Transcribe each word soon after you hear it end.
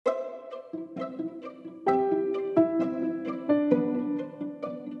Hey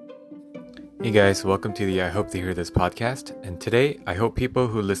guys, welcome to the I Hope They Hear This podcast, and today I hope people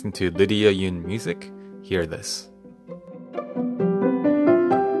who listen to Lydia Yoon music hear this.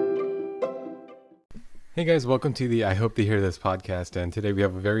 Hey guys, welcome to the I Hope They Hear This podcast, and today we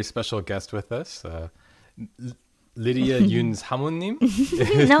have a very special guest with us, Lydia Yoon's 사모님?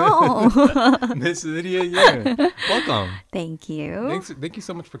 No. Miss Lydia Yoon. Welcome. Thank you. Thank you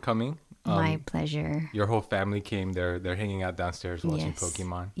so much for coming. My pleasure. Your whole family came. They're hanging out downstairs watching Yes.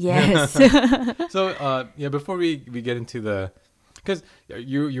 Pokemon. Yes. So before we get into because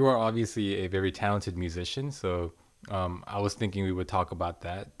you are obviously a very talented musician, so I was thinking we would talk about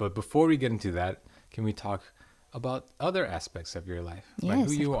that. But before we get into that, can we talk about other aspects of your life, like Yes,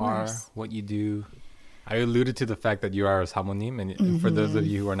 who you of are, course. what you do? I alluded to the fact that you are a 사모님, and for those of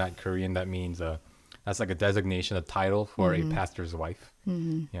you who are not Korean, that means that's like a designation, a title for a pastor's wife.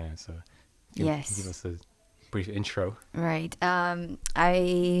 Yeah, so Yes. give us a brief intro. Right.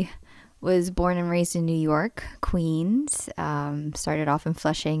 I was born and raised in New York, Queens. Started off in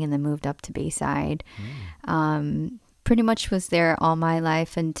Flushing and then moved up to Bayside. Pretty much was there all my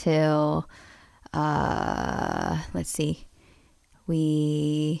life until, let's see,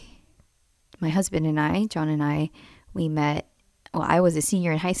 my husband and I, John and I, we met. Well, I was a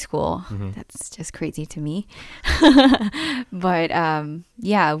senior in high school. That's just crazy to me. But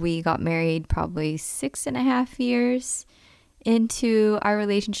we got married probably 6.5 years into our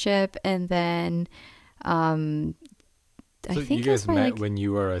relationship. And then I So think you it was guys probably met when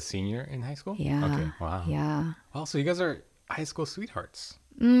you were a senior in high school? Yeah. Okay. Wow. Yeah. Wow. So you guys are high school sweethearts.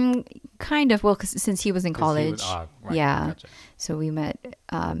 Kind of. Well, since he was in 'Cause he college. was- right, Yeah. Gotcha. So we met.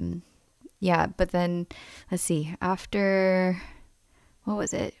 But then let's see. After, what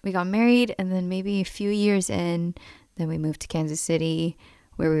was it? We got married, and then maybe a few years in, then we moved to Kansas City,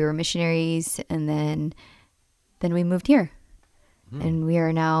 where we were missionaries, and then we moved here, and we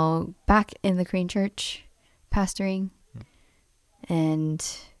are now back in the Korean church, pastoring, and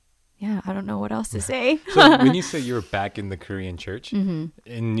yeah, I don't know what else to say. So when you say you were back in the Korean church Mm-hmm.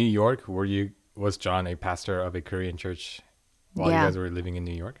 in New York, was John a pastor of a Korean church while Yeah. you guys were living in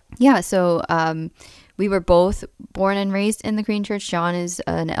New York? Yeah, so we were both born and raised in the Korean church. John is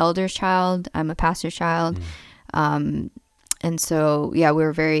an elder's child. I'm a pastor's child. And so, yeah, we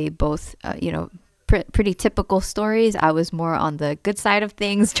were very both, pretty typical stories. I was more on the good side of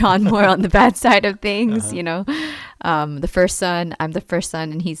things. John more on the bad side of things, the first son. I'm the first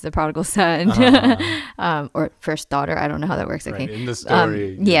son and he's the prodigal son. Or first daughter. I don't know how that works. Right. Okay. In the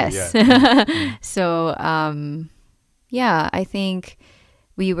story. Yes. Yeah. So, I think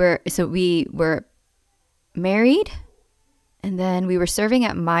we were married, and then we were serving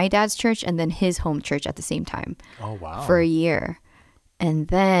at my dad's church and then his home church at the same time Oh wow. for a year. And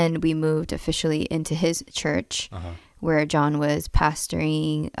then we moved officially into his church where John was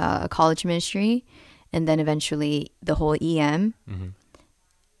pastoring a college ministry, and then eventually the whole EM.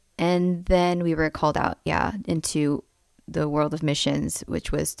 And then we were called out, into the world of missions,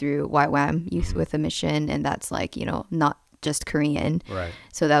 which was through YWAM, Youth with a Mission. And that's like, not just Korean. Right.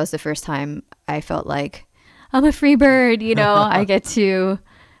 So that was the first time I felt like I'm a free bird, I get to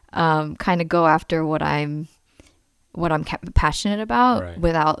kind of go after what I'm passionate about, Right.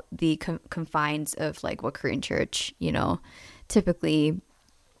 without the confines of like what Korean church, typically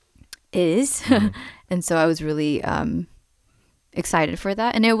is. And so I was really excited for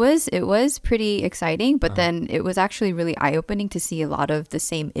that, and it was pretty exciting, but then it was actually really eye-opening to see a lot of the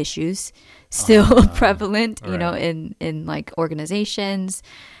same issues still prevalent, right. in like organizations,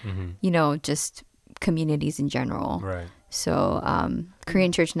 just communities in general. Right. So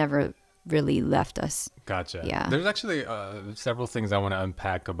Korean church never really left us. Gotcha. Yeah. There's actually several things I want to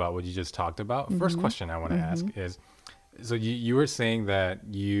unpack about what you just talked about. First question I want to ask is, so you were saying that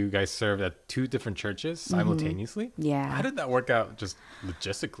you guys served at two different churches simultaneously? Yeah. How did that work out just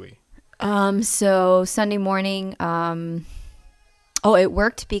logistically? So Sunday morning, it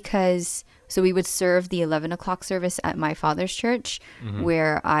worked because so we would serve the 11 o'clock service at my father's church,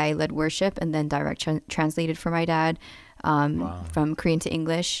 where I led worship and then direct translated for my dad from Korean to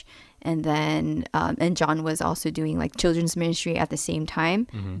English. And then, and John was also doing like children's ministry at the same time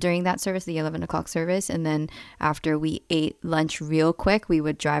during that service, the 11 o'clock service. And then after we ate lunch real quick, we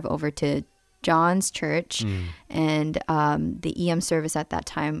would drive over to John's church. And the EM service at that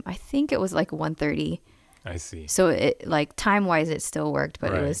time, I think it was like 1:30. I see. So it like time wise, it still worked,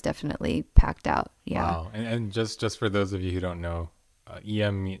 but Right. it was definitely packed out. Yeah. Wow. And just for those of you who don't know,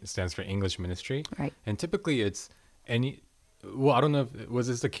 EM stands for English Ministry. Right. And typically it's well, I don't know was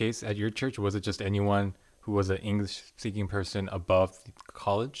this the case at your church? Was it just anyone who was an English speaking person above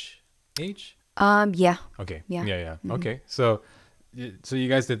college? age? Yeah. Okay. Yeah. Yeah. Okay. So, so you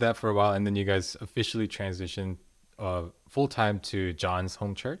guys did that for a while, and then you guys officially transitioned full time to John's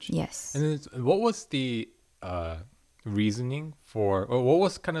home church. Yes. And then what was the uh, reasoning for, or what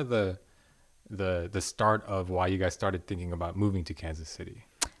was kind of the start of why you guys started thinking about moving to Kansas City?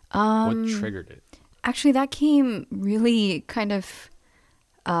 What triggered it? Actually, that came really kind of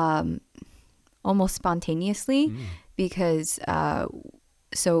almost spontaneously because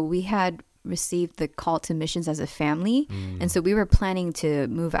so we had received the call to missions as a family, and so we were planning to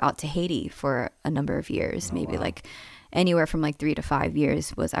move out to Haiti for a number of years, maybe like anywhere from like 3 to 5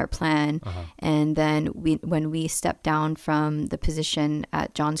 years was our plan. And then when we stepped down from the position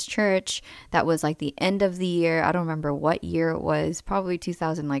at John's church, that was like the end of the year. I don't remember what year it was, probably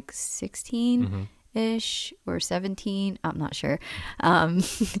 2016 ish or 17, I'm not sure.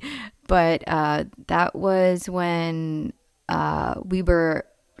 But that was when we were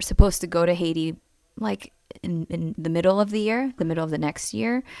supposed to go to Haiti like in the middle of the year, the middle of the next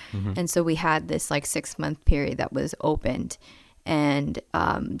year. And so we had this like 6-month period that was opened, and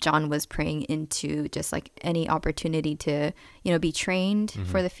John was praying into just like any opportunity to, you know, be trained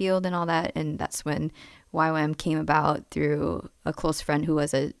for the field and all that. And that's when YWAM came about through a close friend who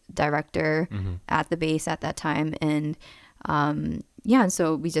was a director at the base at that time. And yeah, and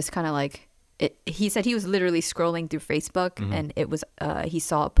so we just kind of like, he said he was literally scrolling through Facebook, and it was he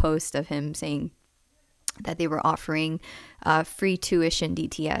saw a post of him saying that they were offering free tuition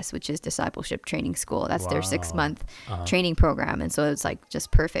DTS, which is discipleship training school. That's their 6-month training program. And so it's like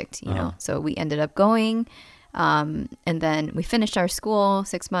just perfect, you know. So we ended up going, and then we finished our school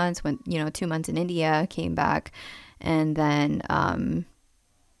 6 months, went, you know, 2 months in India, came back, and then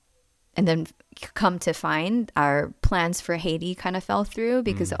come to find our plans for Haiti kind of fell through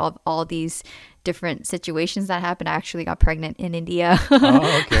because of all these different situations that happened. I actually got pregnant in India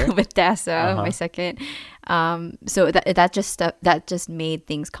with Dasa, my second. So that just made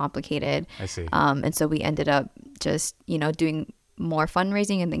things complicated. I see. And so we ended up just, you know, doing more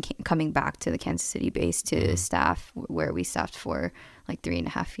fundraising and then coming back to the Kansas City base to staff where we staffed for like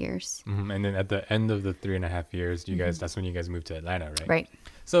 3.5 years. And then at the end of the 3.5 years, you guys, that's when you guys moved to Atlanta, right? Right.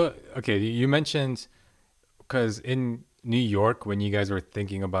 So, okay, you mentioned, because in New York, when you guys were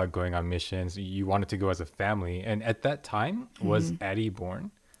thinking about going on missions, you wanted to go as a family. And at that time, was Addie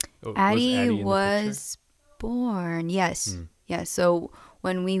born? Addie was born, yes. Yeah, so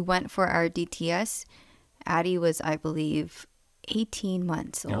when we went for our DTS, Addie was, I believe, 18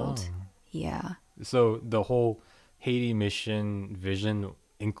 months old. Yeah. So the whole Haiti mission vision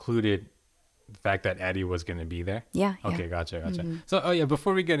included the fact that Addie was going to be there? Yeah. Okay, gotcha. So,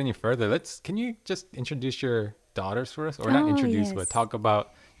 before we get any further, can you just introduce your daughters for us? Or not introduce, but talk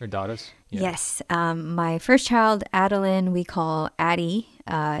about your daughters? Yeah. Yes. My first child, Adeline, we call Addie.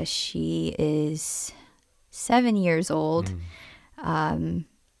 She is 7 years old.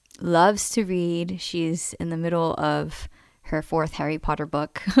 Loves to read. She's in the middle of her 4th Harry Potter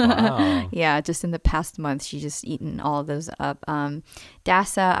book. Wow. Yeah, just in the past month, she's just eaten all of those up.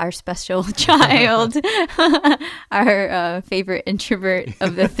 Dasa, our special child, our favorite introvert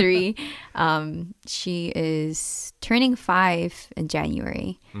of the 3, she is turning 5 in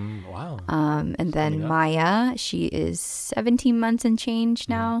January. Wow. And then Maya, she is 17 months and change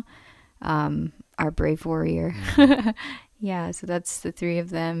now. Our brave warrior. Yeah, so that's the 3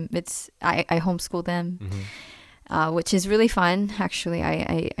 of them. I homeschool them. Which is really fun. Actually,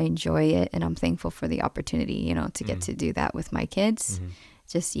 I enjoy it, and I'm thankful for the opportunity, you know, to get to do that with my kids.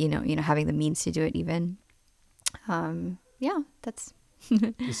 Just, you know, having the means to do it even. Yeah, that's.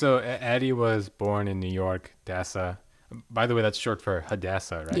 So Addie was born in New York, Dasa. By the way, that's short for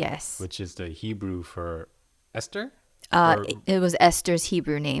Hadassah, right? Yes. Which is the Hebrew for Esther? It was Esther's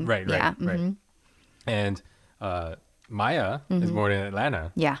Hebrew name. Right. And Maya is born in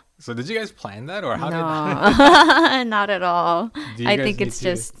Atlanta. Yeah. So did you guys plan that, or how did that? Not at all. I think it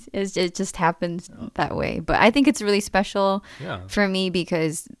just happens that way. But I think it's really special for me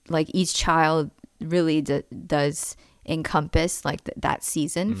because like each child really does encompass like that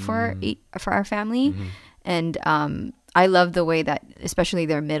season for our family. And I love the way that especially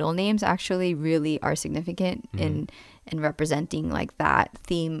their middle names actually really are significant in representing like that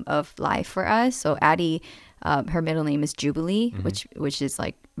theme of life for us. So Addie, her middle name is Jubilee, which is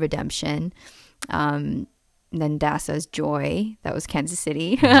like redemption. And then Dasa's Joy, that was Kansas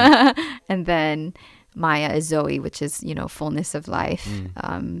City. And then Maya is Zoe, which is, you know, fullness of life.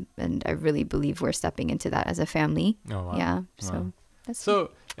 And I really believe we're stepping into that as a family. Oh, wow. Yeah. So that's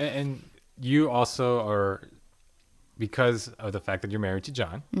so, and you also are, because of the fact that you're married to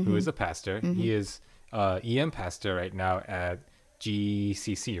John, who is a pastor, he is EM pastor right now at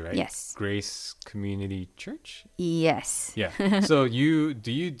GCC, right? Yes. Grace Community Church. Yes. Yeah. So do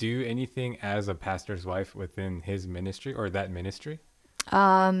you do anything as a pastor's wife within his ministry or that ministry?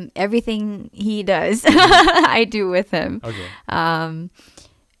 Everything he does, I do with him. Okay.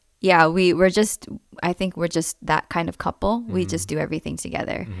 Yeah, I think we're just that kind of couple. We just do everything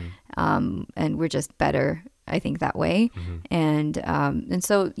together. And we're just better, I think, that way. And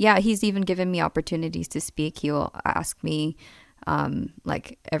so, yeah, he's even given me opportunities to speak. He'll ask me,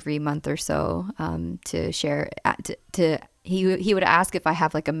 like every month or so, to share, he would ask if I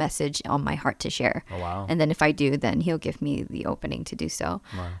have like a message on my heart to share. Oh, wow. And then if I do, then he'll give me the opening to do so.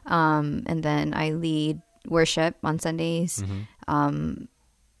 Wow. And then I lead worship on Sundays,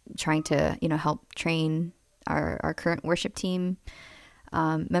 trying to, help train our current worship team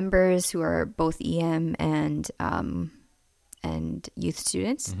members who are both EM and youth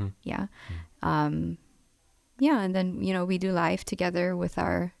students. Yeah. Yeah. And then, we do life together with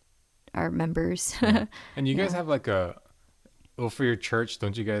our members. And you guys have like for your church,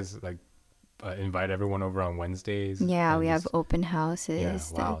 don't you guys like invite everyone over on Wednesdays? Yeah, we have open houses. Yeah,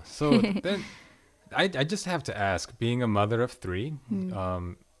 wow. So then I just have to ask, being a mother of 3,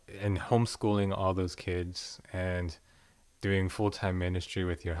 and homeschooling all those kids and doing full-time ministry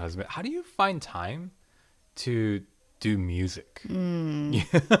with your husband, how do you find time to do music?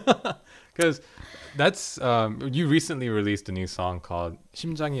 Because that's you recently released a new song called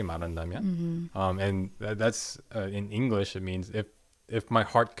심장이 말한다면, and that's in English it means if my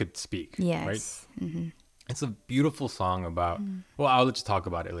heart could speak. Yes. Right. It's a beautiful song about. Well, I'll let you talk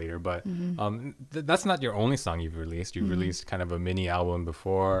about it later, but that's not your only song you've released. You've released kind of a mini album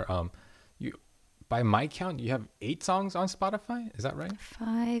before. By my count, you have 8 songs on Spotify. Is that right?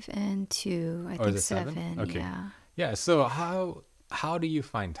 5 and 2. I think 7. Okay. Yeah. Yeah. So how do you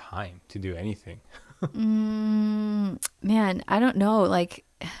find time to do anything? Man, I don't know. Like,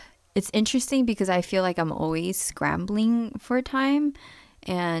 it's interesting because I feel like I'm always scrambling for time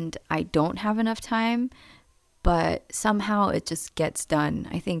and I don't have enough time, but somehow it just gets done.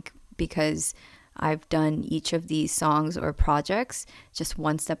 I think because I've done each of these songs or projects just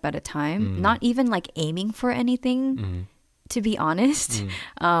one step at a time, not even like aiming for anything, to be honest.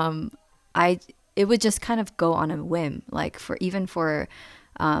 It would just kind of go on a whim. Like for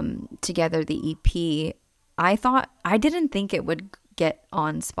Together the EP, I didn't think it would get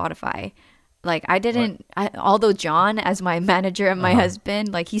on Spotify. Like although John, as my manager and my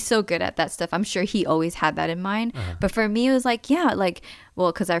husband, like he's so good at that stuff. I'm sure he always had that in mind. But for me, it was like, yeah, like,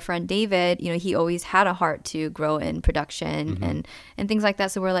 well, because our friend David, he always had a heart to grow in production and things like that.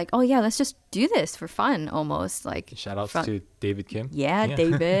 So we're like, oh yeah, let's just do this for fun, almost like. Shout outs to David Kim. Yeah.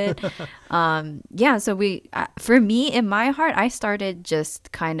 David. Yeah. So for me, in my heart, I started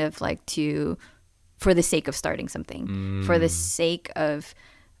just kind of like for the sake of starting something, for the sake of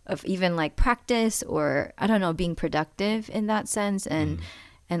even like practice or I don't know, being productive in that sense. And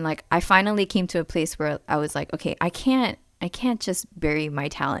like I finally came to a place where I was like, okay, I can't just bury my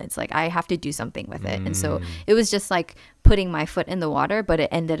talents. Like I have to do something with it. And so it was just like putting my foot in the water, but it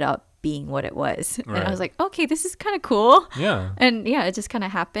ended up being what it was. Right. And I was like, okay, this is kind of cool. Yeah. And yeah, it just kind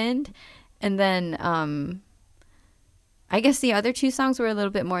of happened. And then I guess the other 2 songs were a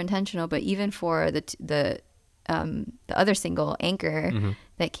little bit more intentional, but even for the other single, Anchor,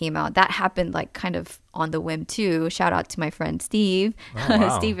 that came out, that happened like kind of on the whim too. Shout out to my friend Steve. Oh,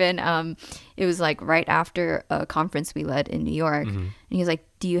 wow. Steven. It was like right after a conference we led in New York. And he was like,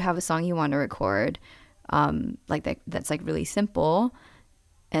 do you have a song you want to record? Like that's like really simple.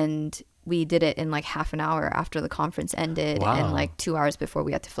 And we did it in like half an hour after the conference ended. Wow. And like 2 hours before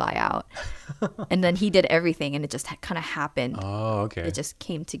we had to fly out. And then he did everything and it just kind of happened. Oh, okay. It just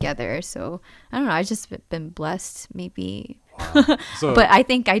came together. So I don't know. I've just been blessed maybe. Wow. So, but I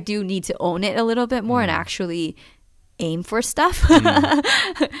think I do need to own it a little bit more and actually aim for stuff.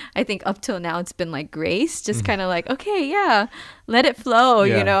 I think up till now it's been like grace, just kind of like, okay, yeah, let it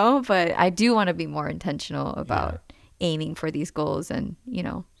flow, but I do want to be more intentional about aiming for these goals and,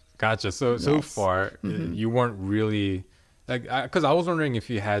 Gotcha. So far, you weren't really like, because I was wondering if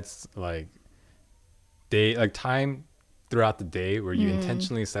you had like time throughout the day where you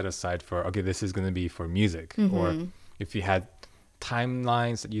intentionally set aside for, okay, this is going to be for music, or if you had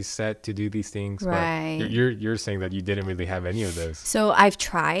timelines that you set to do these things. Right. But you're saying that you didn't really have any of those. So I've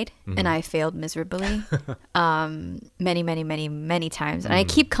tried and I failed miserably many, many, many, many times. And I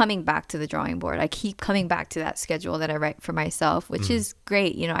keep coming back to the drawing board. I keep coming back to that schedule that I write for myself, which is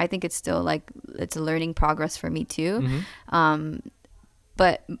great. I think it's still like, it's a learning progress for me too.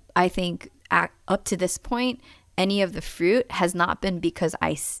 But I think up to this point, any of the fruit has not been because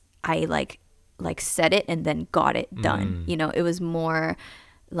I like like said it and then got it done. You know, it was more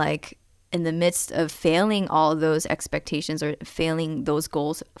like in the midst of failing all those expectations or failing those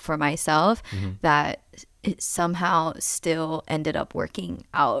goals for myself, that it somehow still ended up working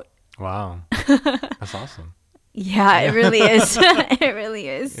out. Wow. That's awesome. Yeah, it really is. It really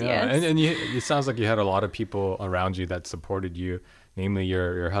is. Yeah. Yes. And it sounds like you had a lot of people around you that supported you, namely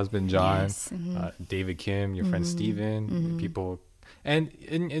your husband, John, Yes. David Kim, your friend Steven, people. And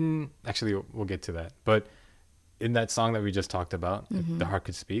in actually, we'll get to that. But in that song that we just talked about, The Heart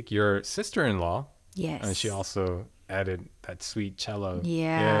Could Speak, your sister-in-law, Yes. she also added that sweet cello.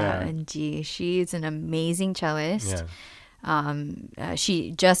 Yeah, and she's an amazing cellist. Yeah.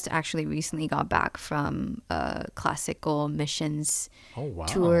 She just actually recently got back from a classical missions Oh, wow.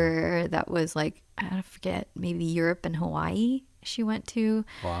 tour that was like, I forget, maybe Europe and Hawaii she went to.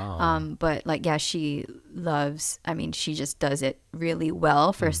 Wow. But like, yeah, she loves, I mean, she just does it really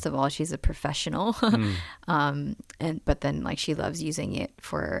well. First of all, she's a professional. But then like she loves using it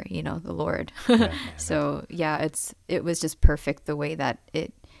for, you know, the Lord. Yeah, So yeah, it was just perfect the way that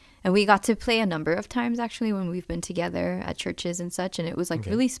and we got to play a number of times actually when we've been together at churches and such, and it was like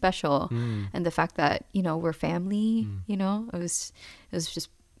really special. And the fact that, you know, we're family, you know, it was just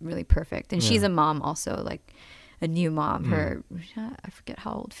really perfect. And she's a mom also, like a new mom. Her, I forget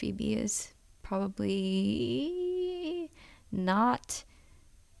how old Phoebe is, probably not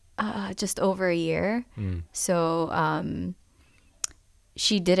just over a year. So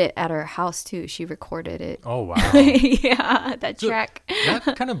she did it at her house too. She recorded it. Oh, wow. Yeah, that track. That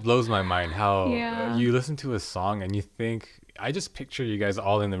kind of blows my mind how Yeah. you listen to a song and you think, I just picture you guys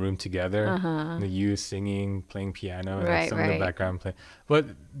all in the room together, and you singing, playing piano, and Right, some in the right. background playing. But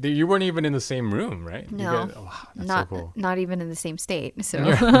you weren't even in the same room, right? You No, guys- wow, that's not so cool. not even in the same state. So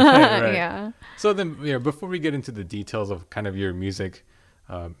Right, right. yeah. So then, before we get into the details of kind of your music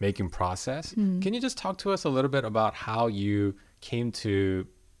making process, can you just talk to us a little bit about how you came to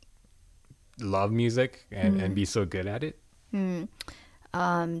love music and be so good at it?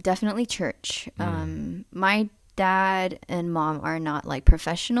 Definitely church. My dad and mom are not like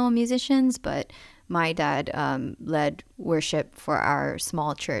professional musicians, but my dad led worship for our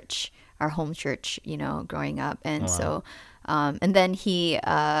small church, our home church, you know, growing up. And so, and then he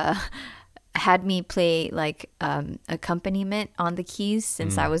had me play like accompaniment on the keys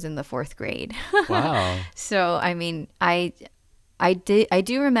since I was in the 4th grade. Wow. So, I mean, I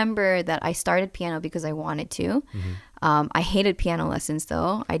do remember that I started piano because I wanted to. I hated piano lessons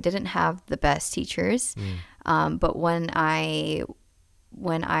though. I didn't have the best teachers. But when I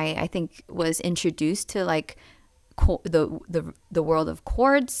think was introduced to like the world of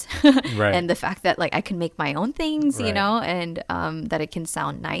chords Right. and the fact that like I can make my own things, you Right. know, and that it can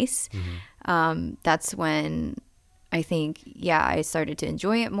sound nice. That's when I think, yeah, I started to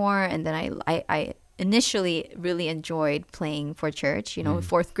enjoy it more. And then I initially really enjoyed playing for church, you know,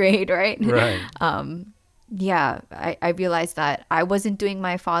 4th grade, right? Right. Yeah, I realized that I wasn't doing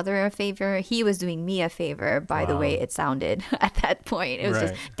my father a favor. He was doing me a favor by the way it sounded at that point. It was Right.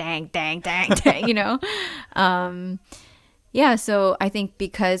 just dang, dang, dang, dang, you know? Yeah, so I think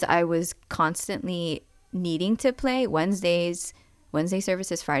because I was constantly needing to play Wednesday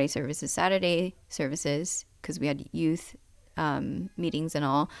services, Friday services, Saturday services, because we had youth meetings and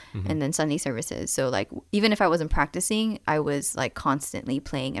all, and then Sunday services. So like even if I wasn't practicing, I was like constantly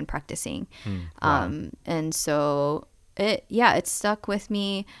playing and practicing. And so it stuck with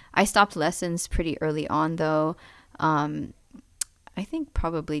me. I stopped lessons pretty early on though. I think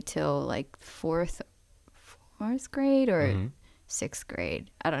probably till like fourth grade or 6th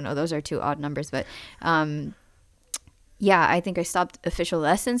grade. I don't know. Those are two odd numbers, but yeah, I think I stopped official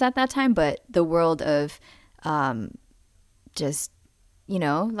lessons at that time, but the world of just, you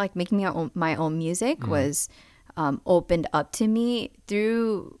know, like making my own music was opened up to me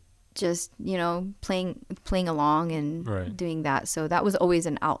through just, you know, playing along and Right. doing that. So that was always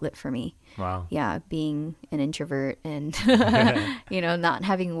an outlet for me. Wow. Yeah, being an introvert and you know, not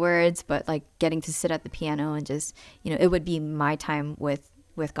having words, but like getting to sit at the piano and just, you know, it would be my time with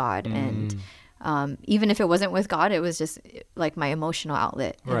God. And even if it wasn't with God, it was just like my emotional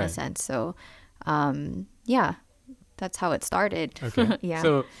outlet in a Right. sense. So yeah, that's how it started. Okay. Yeah.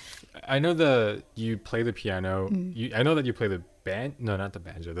 So I know you play the piano. I know that you play the not the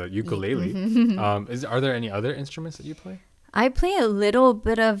banjo, the ukulele. Are there any other instruments that you play? I play a little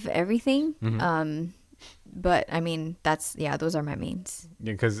bit of everything. But I mean, those are my mains.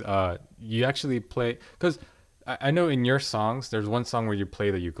 Yeah, because you actually play. Because I know in your songs, there's one song where you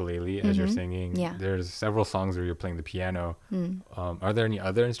play the ukulele as you're singing. Yeah. There's several songs where you're playing the piano. Are there any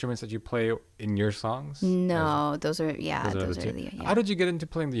other instruments that you play in your songs? No, those are Those are the two? yeah. How did you get into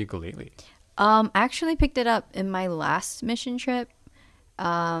playing the ukulele? I actually picked it up in my last mission trip.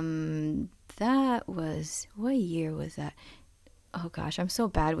 That was, what year was that? Oh gosh, I'm so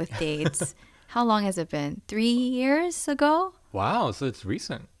bad with dates. How long has it been? 3 years ago? Wow, so it's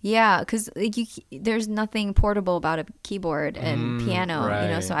recent. Yeah, because like there's nothing portable about a keyboard and piano, So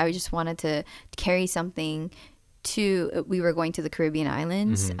Right. I just wanted to carry something to. We were going to the Caribbean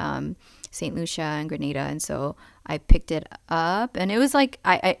islands, Saint Lucia and Grenada, and so I picked it up, and it was like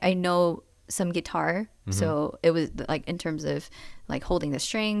I know some guitar, so it was like in terms of like holding the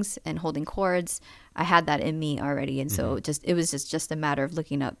strings and holding chords, I had that in me already, and so it was just a matter of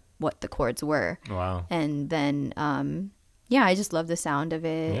looking up what the chords were, Wow. and then yeah, I just love the sound of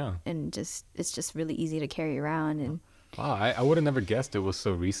it, Yeah. and just it's just really easy to carry around, and Wow, I would have never guessed it was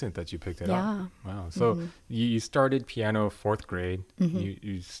so recent that you picked it up. yeah. Wow. So you started piano fourth grade.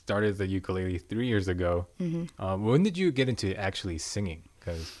 You started the ukulele 3 years ago. When did you get into actually singing?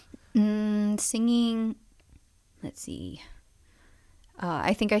 Because Singing, let's see.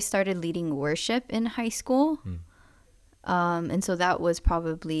 I think I started leading worship in high school. And so that was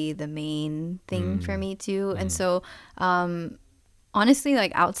probably the main thing for me too. And so, honestly,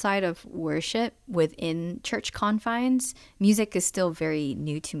 like outside of worship within church confines, music is still very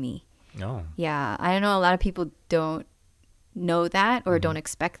new to me. no. Yeah. I know a lot of people don't know that or don't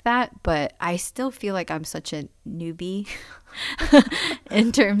expect that, but I still feel like I'm such a newbie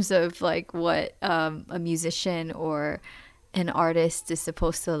in terms of like what a musician or an artist is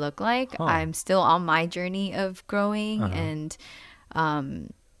supposed to look like. Huh. I'm still on my journey of growing, and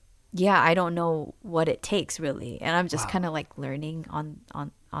yeah, I don't know what it takes really, and I'm just kind of like learning on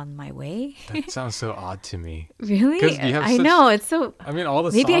my way. That sounds so odd to me. Really, 'Cause you have I such- know it's so. I mean, all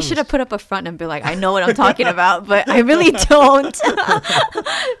the Maybe I songs. should have put up a front and be like, I know what I'm talking about, but I really don't.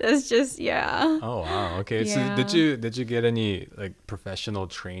 It's just, yeah. Oh wow. Okay. Yeah. So did you get any like professional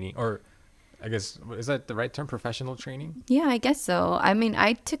training, or I guess is that the right term? Professional training? Yeah, I guess so. I mean,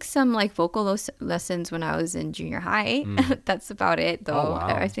 I took some like vocal lessons when I was in junior high. That's about it, though.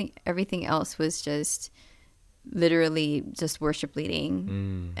 wow. I think everything else was just literally just worship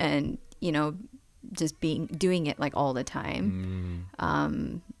leading and, just doing it like all the time.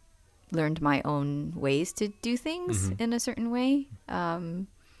 Learned my own ways to do things in a certain way.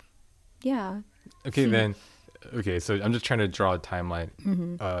 Yeah. Okay, then. Okay, so I'm just trying to draw a timeline.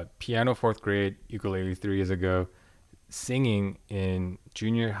 Piano fourth grade, ukulele 3 years ago, singing in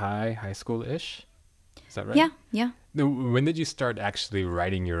junior high, high school ish. Is that right? Yeah. Yeah. When did you start actually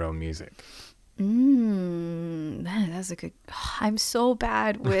writing your own music? Man, that's a good. I'm so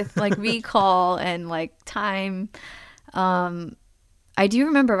bad with like recall and like time. I do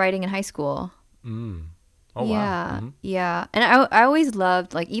remember writing in high school. Oh Yeah, wow. yeah, and I always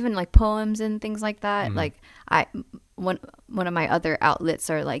loved like even like poems and things like that. Like one of my other outlets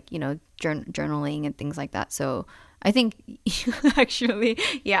are like journaling and things like that. So I think actually,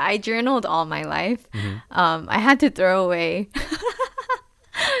 yeah, I journaled all my life. I had to throw away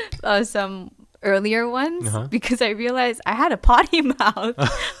some earlier ones because I realized I had a potty mouth.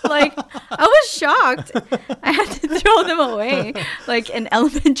 Like I was shocked. I had to throw them away like in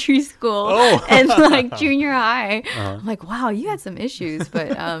elementary school and like junior high. I'm like, wow, you had some issues,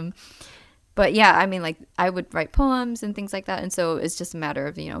 but yeah, I mean, like I would write poems and things like that, and so it's just a matter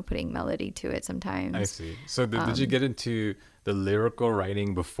of putting melody to it sometimes. I see. So did you get into the lyrical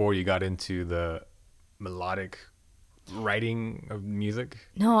writing before you got into the melodic writing of music?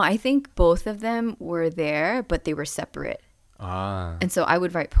 No, I think both of them were there, but they were separate. Ah. And so I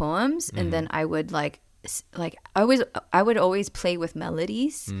would write poems, and then I would like I would always play with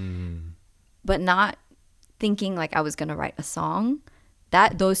melodies, but not thinking like I was gonna write a song.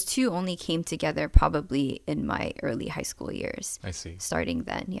 Those two only came together probably in my early high school years. I see. Starting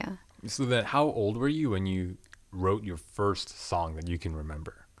then, yeah. So then how old were you when you wrote your first song that you can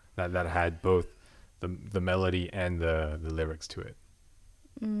remember that had both the melody and the lyrics to it?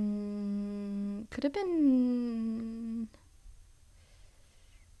 Could have been.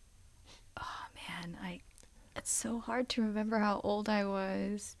 Oh man, it's so hard to remember how old I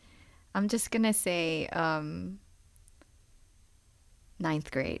was. I'm just gonna say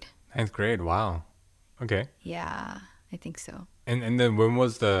ninth grade. Ninth grade. Wow. Okay. Yeah, I think so. And then what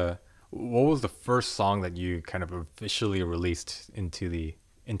was the first song that you kind of officially released into the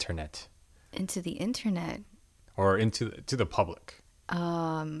internet Into the internet. or to the public?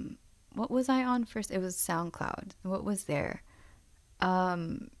 What was I on first? It was SoundCloud. What was there? Oh,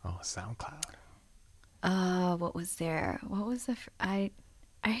 SoundCloud. What was there? What was I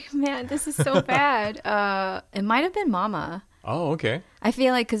man, this is so bad. It might have been Mama. Oh, okay. I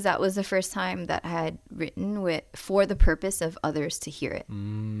feel like because that was the first time that I had written for the purpose of others to hear it.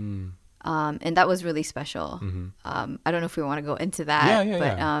 And that was really special. I don't know if we want to go into that,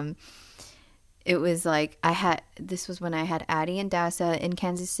 but it was like this was when I had Addie and Dasa in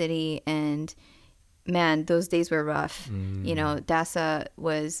Kansas City, and man, those days were rough. You know, Dasa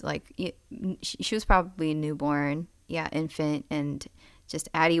was like, she was probably newborn, infant, and just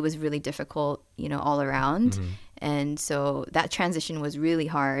Addie was really difficult, you know, all around. And so that transition was really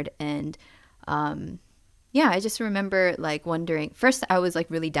hard. And I just remember like wondering, first I was like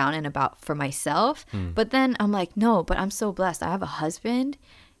really down and about for myself, but then I'm like, no, but I'm so blessed. I have a husband,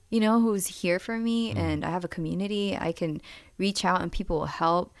 you know, who's here for me, and I have a community. I can reach out and people will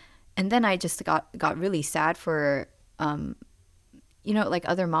help. And then I just got really sad for, you know, like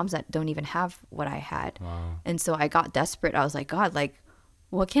other moms that don't even have what I had. Wow. And so I got desperate. I was like, God, like,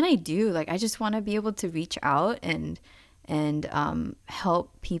 what can I do? Like, I just want to be able to reach out and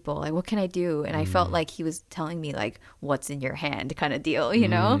help people. Like, what can I do? And I felt like he was telling me like, what's in your hand kind of deal, you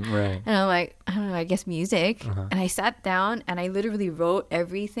know? Right. And I'm like, I don't know, I guess music. And I sat down and I literally wrote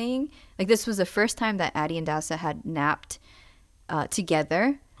everything. Like, this was the first time that Addie and Dasa had napped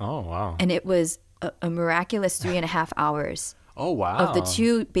together. Oh, wow. And it was a miraculous 3.5 hours. Oh, wow. Of the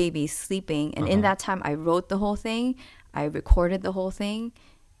two babies sleeping. And in that time, I wrote the whole thing. I recorded the whole thing.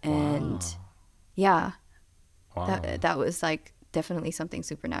 And Wow. that was like definitely something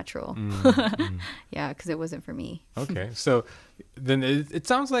supernatural. Yeah, because it wasn't for me. Okay. So then it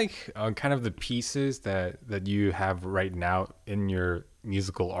sounds like kind of the pieces that you have right now in your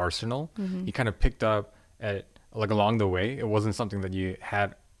musical arsenal, you kind of picked up at like along the way. It wasn't something that you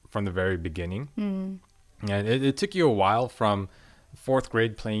had from the very beginning. And it took you a while from 4th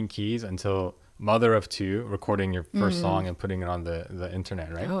grade playing keys until mother of 2 recording your first song and putting it on the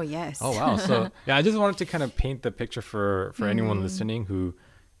internet, right? Oh, yes. Oh, wow. So yeah, I just wanted to kind of paint the picture for anyone listening who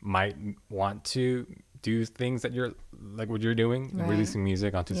might want to do things that you're like what you're doing, releasing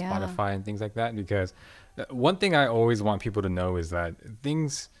music onto Spotify and things like that. Because one thing I always want people to know is that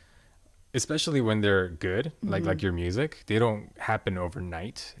things, especially when they're good, like your music, they don't happen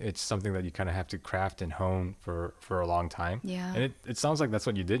overnight. It's something that you kind of have to craft and hone for a long time. Yeah. And it sounds like that's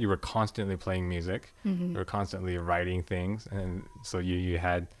what you did. You were constantly playing music. You were constantly writing things. And so you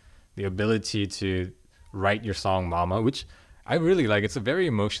had the ability to write your song Mama, which I really like. It's a very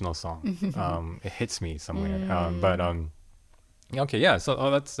emotional song. It hits me somewhere. Okay, yeah.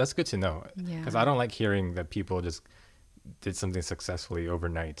 So that's good to know. Because I don't like hearing that people just did something successfully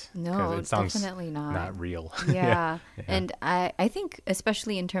overnight. No, it sounds definitely not real. Yeah. And I think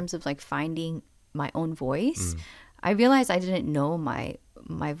especially in terms of like finding my own voice, I realized I didn't know my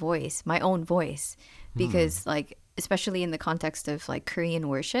own voice, because like especially in the context of like Korean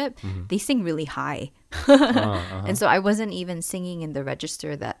worship, they sing really high. And so I wasn't even singing in the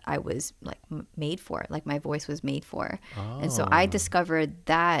register that I was like made for, like my voice was made for. And so I discovered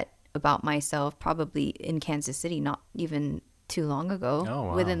that about myself probably in Kansas City, not even too long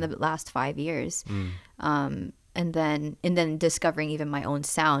ago, within the last 5 years. And then discovering even my own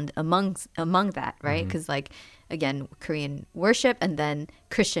sound among that, right? Because like, again, Korean worship and then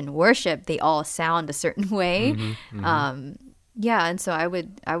Christian worship, they all sound a certain way. And so I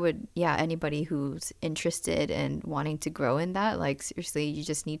would anybody who's interested and wanting to grow in that, like seriously, you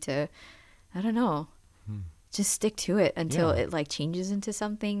just need to, I don't know, just stick to it until it like changes into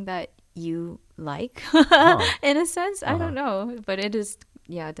something that you like in a sense. I don't know, but it is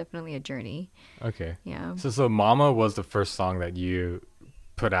definitely a journey. Okay. Yeah. So Mama was the first song that you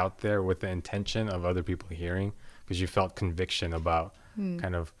put out there with the intention of other people hearing, because you felt conviction about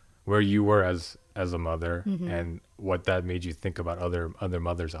kind of where you were as a mother and what that made you think about other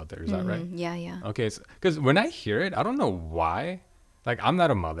mothers out there. Is that right? Yeah. Okay. Because when I hear it, I don't know why. Like, I'm not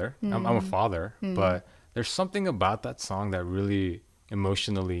a mother. I'm a father. But there's something about that song that really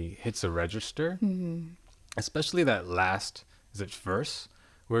emotionally hits a register. Especially that last, is it verse?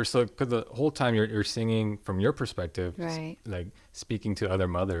 Where because the whole time you're singing from your perspective, right? Like speaking to other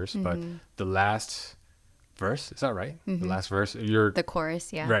mothers, but the last verse, is that right? The last verse, the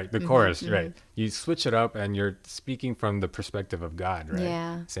chorus, right? The chorus, right? You switch it up and you're speaking from the perspective of God, right?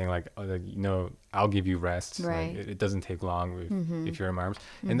 Yeah. Saying like, I'll give you rest. Right. Like, it doesn't take long if you're in my arms,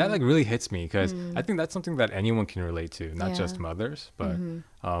 and that like really hits me, because I think that's something that anyone can relate to, not just mothers, but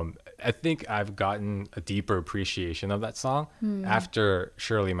I think I've gotten a deeper appreciation of that song after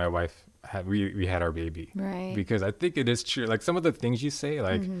Shirley, my wife, we had our baby, right? Because I think it is true. Like some of the things you say,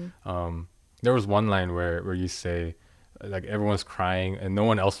 like there was one line where you say, like, everyone's crying and no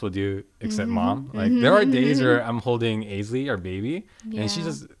one else will do except mom. Like there are days where I'm holding Aisley, our baby, and she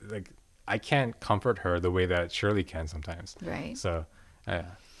just like, I can't comfort her the way that Shirley can sometimes. Right. So,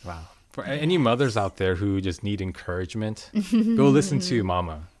 wow. For any mothers out there who just need encouragement, go listen to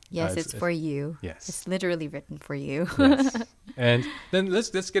Mama. Yes, it's for you. Yes. It's literally written for you. Yes. And then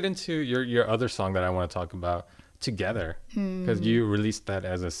let's get into your other song that I want to talk about, Together, because you released that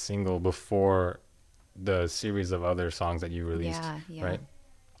as a single before the series of other songs that you released, Yeah. right?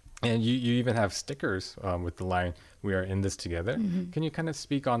 And you even have stickers with the line, "We are in this together." Can you kind of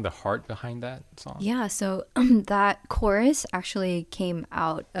speak on the heart behind that song? Yeah, so that chorus actually came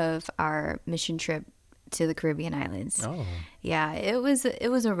out of our mission trip to the Caribbean islands. Oh. Yeah, it was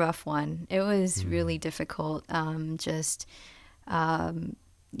a rough one. It was really difficult.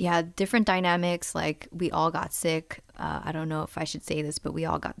 Yeah, different dynamics. Like we all got sick. I don't know if I should say this, but we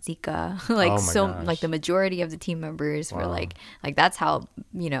all got Zika. Oh my gosh. Like the majority of the team members were Wow. like that's how,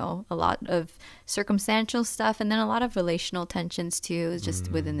 you know, a lot of circumstantial stuff, and then a lot of relational tensions too,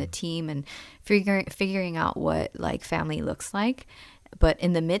 just within the team, and figuring out what like family looks like. But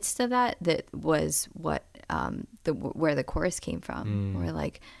in the midst of that, that was what where the chorus came from. We're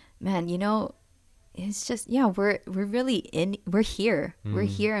like, man, you know, it's just, yeah, we're really we're here,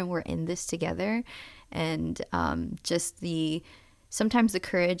 and we're in this together. And just sometimes the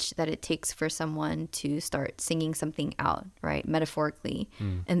courage that it takes for someone to start singing something out, right, metaphorically,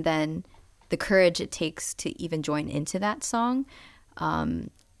 and then the courage it takes to even join into that song, and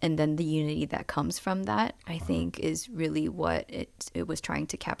then the unity that comes from that, I think is really what it was trying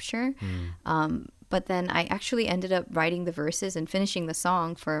to capture. But then I actually ended up writing the verses and finishing the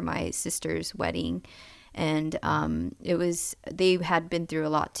song for my sister's wedding. And they had been through a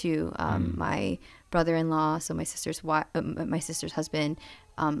lot too. My brother-in-law, so my sister's husband,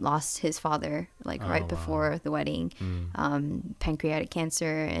 lost his father right before the wedding, pancreatic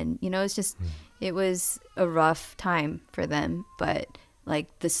cancer. And, you know, it was a rough time for them. But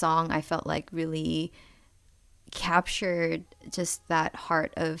like the song, I felt like really captured just that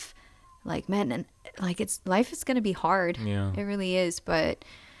heart of like, man, and like life is gonna be hard. Yeah. It really is. But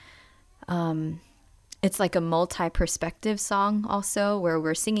it's like a multi-perspective song also, where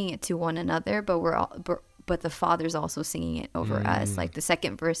we're singing it to one another, but the Father's also singing it over us. Like the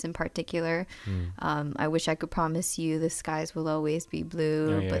second verse in particular, I wish I could promise you the skies will always be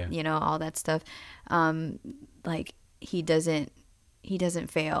blue, you know, all that stuff. Like he doesn't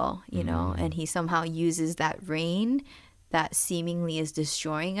fail, you know, and he somehow uses that rain that seemingly is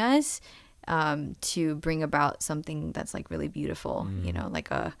destroying us to bring about something that's like really beautiful, you know,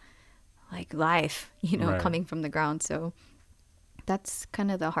 like life, you know, coming from the ground. So that's kind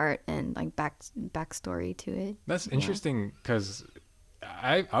of the heart and like backstory to it. That's interesting, because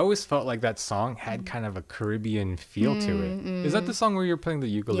I always felt like that song had kind of a Caribbean feel to it. Is that the song where you're playing the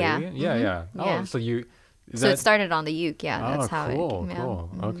ukulele? Yeah. Oh, so it started on the uke. Yeah, that's how cool, it. Cool.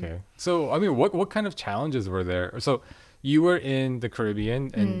 Okay. So I mean, what kind of challenges were there? So you were in the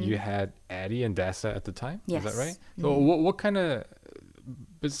Caribbean and you had Addie and Dasa at the time. Yes. Is that right? So what kind of,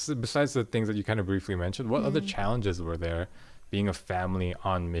 besides the things that you kind of briefly mentioned, what other challenges were there being a family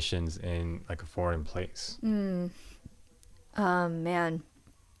on missions in like a foreign place? Man,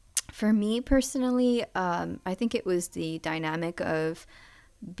 for me personally, I think it was the dynamic of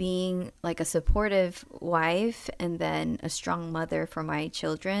being like a supportive wife and then a strong mother for my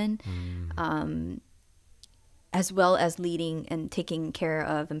children, as well as leading and taking care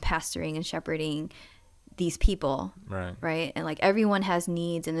of and pastoring and shepherding these people, right? And like everyone has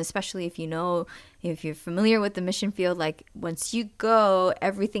needs, and especially if you're familiar with the mission field, like once you go,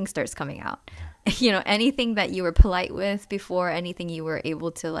 everything starts coming out. You know, anything that you were polite with before, anything you were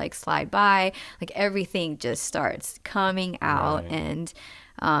able to like slide by, like everything just starts coming out. And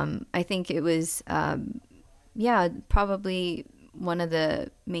I think it was probably one of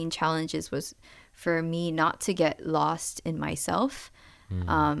the main challenges was for me not to get lost in myself,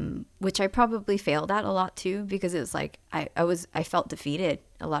 which I probably failed at a lot too, because it was like I felt defeated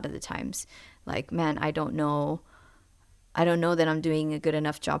a lot of the times. Like, man, I don't know that I'm doing a good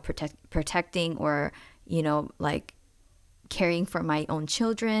enough job protecting or, you know, like caring for my own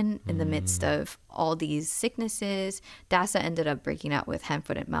children in the midst of all these sicknesses. Dasa ended up breaking out with hand,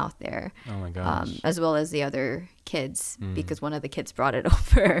 foot, and mouth there. Oh my gosh. As well as the other kids, because one of the kids brought it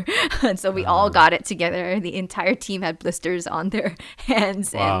over. And so we all got it together. The entire team had blisters on their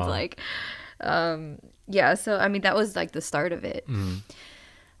hands. Wow. And like, so I mean, that was like the start of it.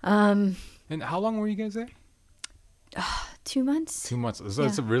 And how long were you guys there? 2 months. 2 months. So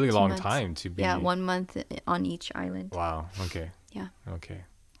it's a really long time to be. Yeah, 1 month on each island. Wow. Okay. Yeah. Okay.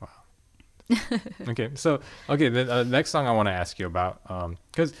 Wow. Okay. So, the next song I want to ask you about,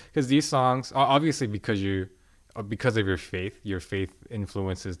 because these songs, obviously, because of your faith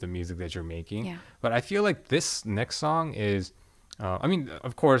influences the music that you're making. Yeah. But I feel like this next song is, I mean,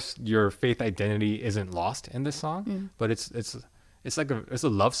 of course, your faith identity isn't lost in this song, but it's it's a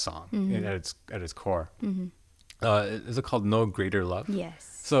love song at its core. Is it called No Greater Love?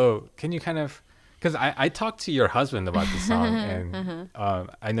 Yes. So can you kind of, because I talked to your husband about the song, and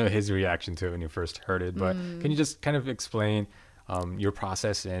I know his reaction to it when you first heard it, but can you just kind of explain your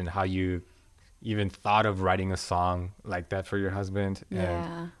process and how you even thought of writing a song like that for your husband?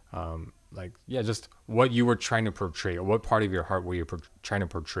 Yeah. And just what you were trying to portray, or what part of your heart were you trying to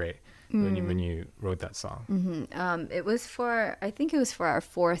portray when you wrote that song? It was I think it was for our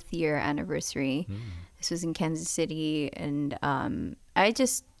 4th year anniversary. This was in Kansas City, and I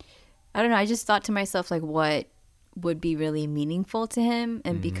don't know, I just thought to myself, like, what would be really meaningful to him,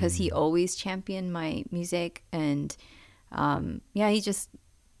 and because he always championed my music, and he just,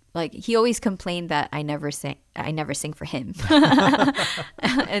 like, he always complained that I never sing for him.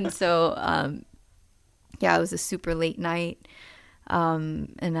 And so it was a super late night,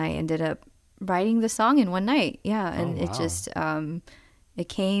 and I ended up writing the song in one night. And it just it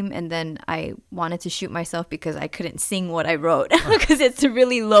came, and then I wanted to shoot myself because I couldn't sing what I wrote because it's a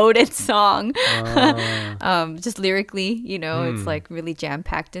really loaded song. Just lyrically, it's like really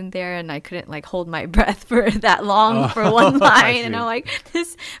jam-packed in there, and I couldn't like hold my breath for that long for one line. And I'm like,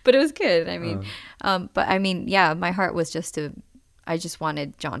 but it was good. I mean, my heart was I just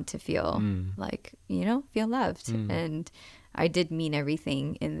wanted John to feel like, feel loved. And I did mean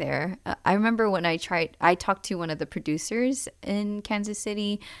everything in there. I remember when I talked to one of the producers in Kansas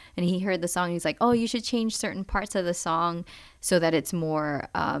City, and he heard the song. He's like, "Oh, you should change certain parts of the song so that it's more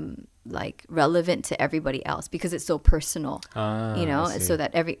like relevant to everybody else, because it's so personal, so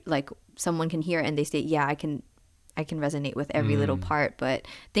that someone can hear it and they say, yeah, I can resonate with every little part." But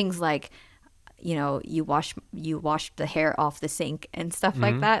things like, you wash the hair off the sink and stuff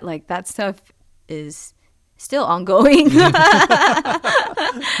like that, like that stuff is still ongoing.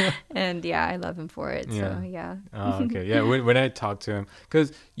 And I love him for it. So okay. Yeah, when I talked to him,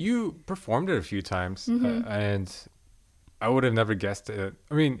 because you performed it a few times, and I would have never guessed it.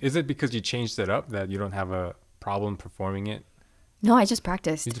 I mean, is it because you changed it up that you don't have a problem performing it? No, I just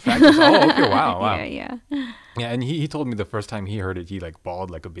practiced. You just practiced? Oh, okay. Wow. Yeah. Yeah, and he told me the first time he heard it, he like bawled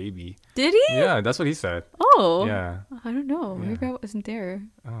like a baby. Did he? Yeah, that's what he said. Oh. Yeah. I don't know. Yeah. Maybe I wasn't there.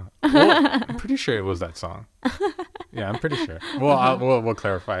 Well, I'm pretty sure it was that song. Yeah, I'm pretty sure. Well, we'll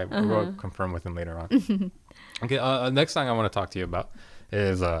clarify. We'll confirm with him later on. Okay. Next song I want to talk to you about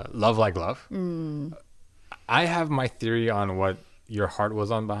is "Love Like Love." I have my theory on what your heart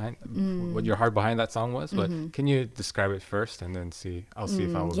was what your heart behind that song was, but can you describe it first and then I'll see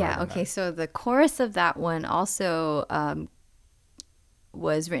if I will. Okay. So the chorus of that one also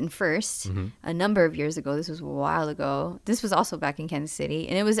was written first a number of years ago. This was a while ago. This was also back in Kansas City,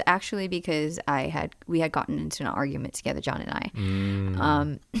 and it was actually because we had gotten into an argument together, John and I.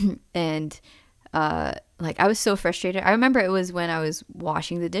 And like, I was so frustrated. I remember it was when I was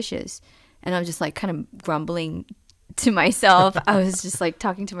washing the dishes, and I was just like kind of grumbling to myself. I was just like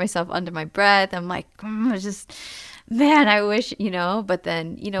talking to myself under my breath. I'm like, I wish, but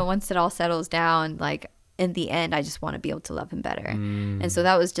then, once it all settles down, like in the end, I just want to be able to love him better. And so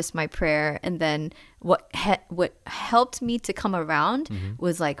that was just my prayer. And then what helped me to come around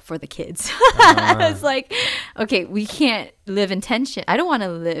was like for the kids. I was like, okay, we can't live in tension. I don't want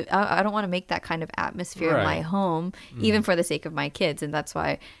to make that kind of atmosphere in my home, even for the sake of my kids. And that's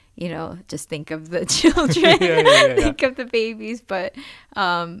why, just think of the children, think of the babies. But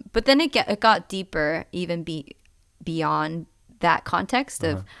then it got deeper, even beyond that context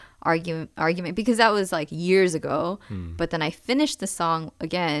of argument, because that was like years ago. But then I finished the song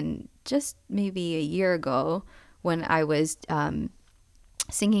again just maybe a year ago when I was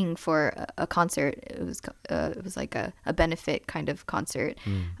singing for a concert. It was like a benefit kind of concert,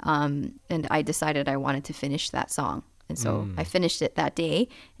 and I decided I wanted to finish that song. And so I finished it that day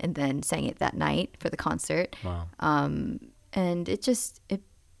and then sang it that night for the concert. Wow. And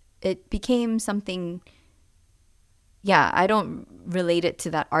it became something. Yeah, I don't relate it to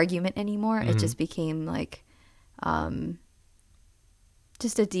that argument anymore. It just became like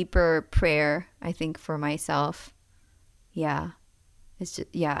just a deeper prayer, I think, for myself. Yeah. It's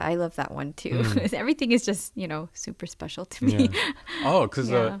just, I love that one too. Everything is just, super special to me. Yeah. Oh,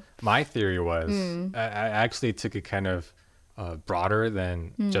 because my theory was I actually took it kind of broader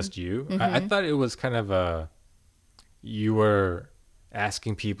than just you. I thought it was kind of you were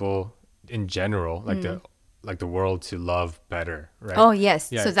asking people in general, like the world, to love better, right? Oh,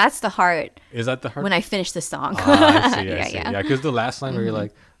 yes. Yeah. So that's the heart. Is that the heart? When I finish the song. I see. Yeah, because the last line where you're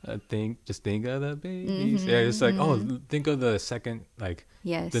like, just think of the babies. Yeah, it's like, think of the second, like,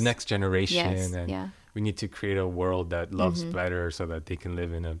 the next generation. Yes. And we need to create a world that loves better so that they can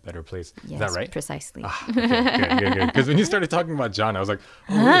live in a better place. Is that Yes, right? precisely. Ah, okay, good. Because when you started talking about John, I was like,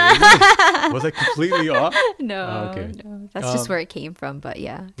 oh, wait, was I completely off? No, Okay. no, that's just where it came from. But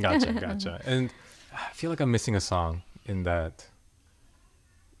yeah, Gotcha. And I feel like I'm missing a song in that.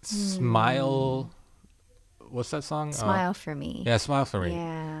 Smile. What's that song? Smile for me. Yeah, Smile for Me.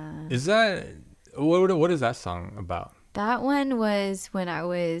 Yeah. Is that what is that song about? That one was when I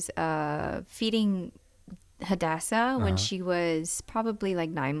was feeding Hadassah when she was probably like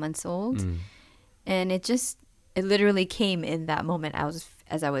 9 months old, and it literally came in that moment.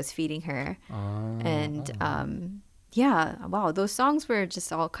 As I was feeding her, and yeah, wow, those songs were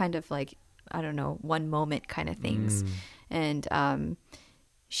just all kind of like, I don't know, one moment kind of things, and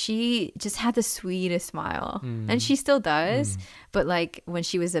she just had the sweetest smile, and she still does. But like when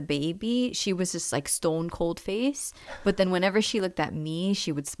she was a baby, she was just like stone cold face. But then whenever she looked at me,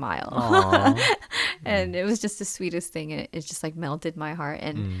 she would smile, and it was just the sweetest thing. It just like melted my heart.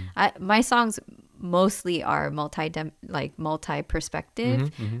 And my songs mostly are multi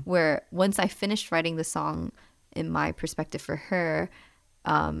perspective, where once I finished writing the song in my perspective for her,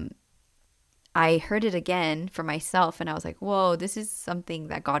 I heard it again for myself, and I was like, whoa, this is something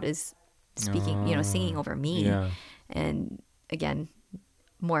that God is speaking, singing over me. Yeah. And again,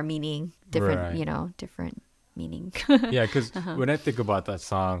 more meaning, different, Right. different meaning. Yeah, because when I think about that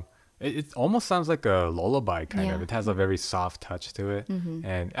song, it almost sounds like a lullaby kind of. Yeah. It has a very soft touch to it,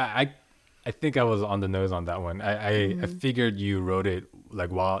 and I think I was on the nose on that one. I figured you wrote it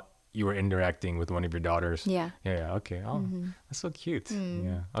like while you were interacting with one of your daughters. Yeah. Yeah. Okay. Oh, that's so cute.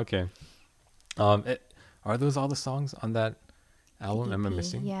 Yeah. Okay. Are those all the songs on that album? Am I EP.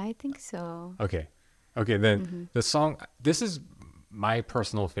 missing? Yeah, I think so. Okay. Then the song. This is my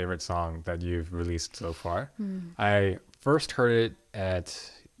personal favorite song that you've released so far. I first heard it at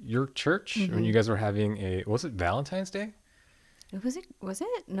your church when you guys were having was it Valentine's Day? Was it?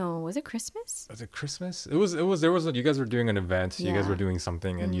 No, was it Christmas? Was it Christmas? It was you guys were doing an event. You guys Yeah. were doing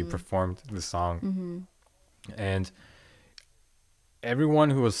something and you performed the song. And everyone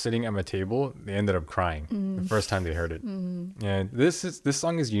who was sitting at my table, they ended up crying the first time they heard it. And this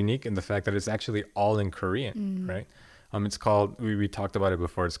song is unique in the fact that it's actually all in Korean, right? It's called, we talked about it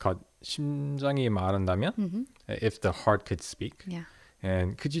before. It's called 심장이 말한다면, if the heart could speak. Yeah.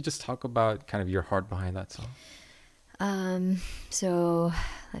 And could you just talk about kind of your heart behind that song? So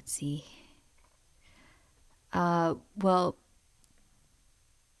let's see. Well,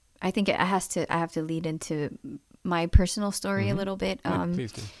 I think I have to lead into my personal story a little bit. Yeah,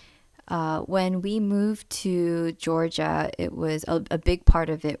 please do. When we moved to Georgia, it was a big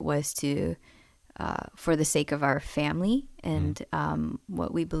part of it was to, for the sake of our family and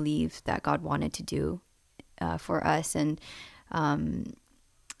what we believed that God wanted to do for us. And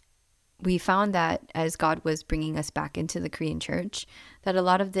we found that as God was bringing us back into the Korean church, that a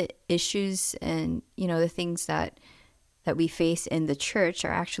lot of the issues and, the things that we face in the church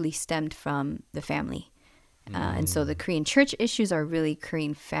are actually stemmed from the family. And so the Korean church issues are really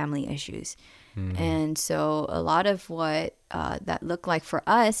Korean family issues. And so a lot of what that looked like for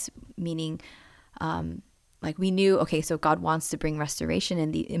us, meaning like we knew, okay, so God wants to bring restoration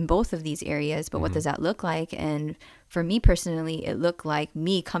in both of these areas, but what does that look like? And for me personally, it looked like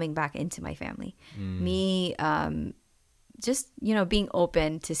me coming back into my family, me just, being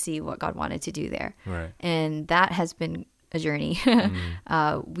open to see what God wanted to do there. Right. And that has been a journey.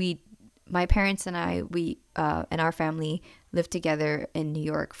 My parents and I, and our family lived together in New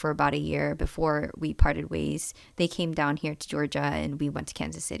York for about a year before we parted ways. They came down here to Georgia and we went to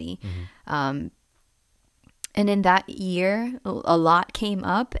Kansas City. And in that year, a lot came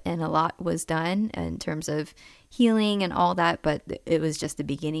up and a lot was done in terms of healing and all that, but it was just the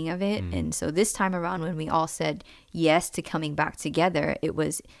beginning of it. And so this time around, when we all said yes to coming back together, it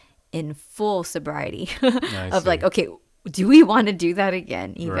was in full sobriety of like, okay, do we want to do that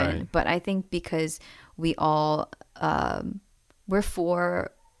again even? Right. But I think because we all were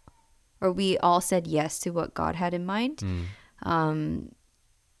for, or we all said yes to what God had in mind,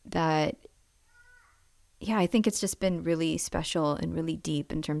 that, yeah, I think it's just been really special and really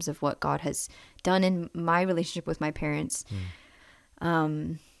deep in terms of what God has done in my relationship with my parents.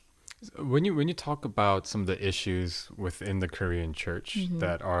 When you talk about some of the issues within the Korean church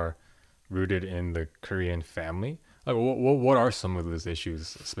that are rooted in the Korean family, like what are some of those issues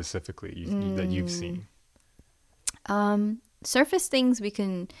specifically that you've seen? Surface things we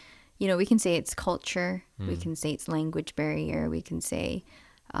can say it's culture, we can say it's language barrier, we can say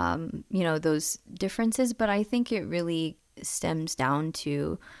those differences, but I think it really stems down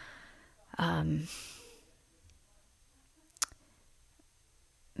to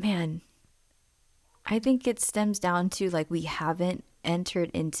I think it stems down to like we haven't entered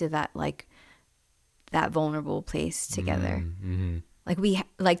into that like that vulnerable place together. Mm-hmm. Like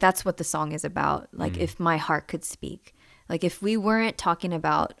like that's what the song is about. Like if my heart could speak. Like if we weren't talking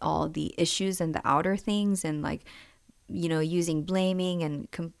about all the issues and the outer things and like using blaming and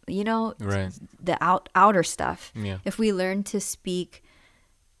Right. the outer stuff. Yeah. If we learned to speak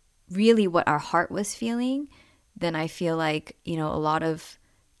really what our heart was feeling, then I feel like, a lot of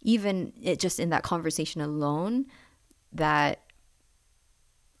even it just in that conversation alone, that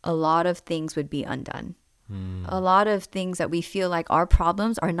a lot of things would be undone. A lot of things that we feel like are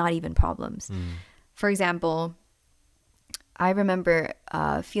problems are not even problems. For example, I remember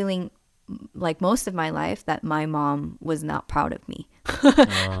feeling like most of my life that my mom was not proud of me.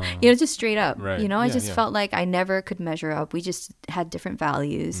 Just straight up. Right. I just felt like I never could measure up. We just had different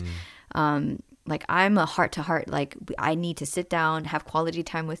values. Like I'm a heart to heart, like I need to sit down, have quality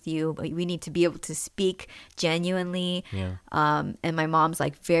time with you, but we need to be able to speak genuinely. Yeah. And my mom's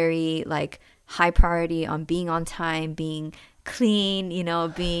like very like high priority on being on time, being clean,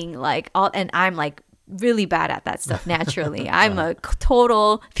 being like all, and I'm like really bad at that stuff naturally. I'm a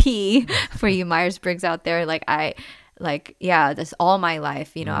total P for you Myers-Briggs out there. That's all my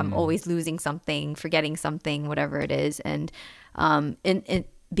life. I'm always losing something, forgetting something, whatever it is. And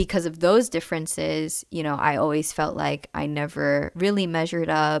because of those differences, I always felt like I never really measured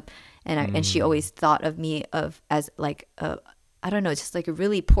up, and she always thought of me as like a, I don't know, just like a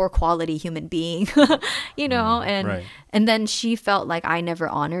really poor quality human being, and right. and then she felt like I never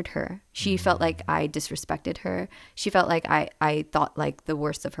honored her. She felt like I disrespected her. She felt like I thought like the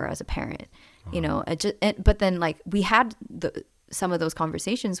worst of her as a parent, but then like we had some of those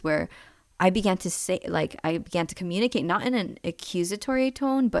conversations where I began to communicate, not in an accusatory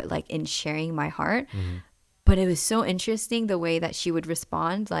tone, but like in sharing my heart. But it was so interesting the way that she would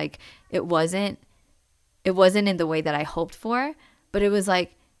respond. Like it wasn't in the way that I hoped for, but it was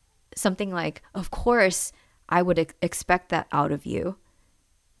like something like, of course I would expect that out of you,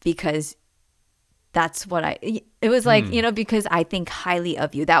 because that's what it was like, because I think highly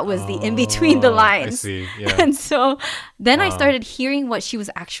of you. That was the in between the lines. I see. Yeah. And so then I started hearing what she was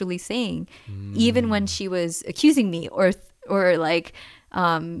actually saying, even when she was accusing me or like,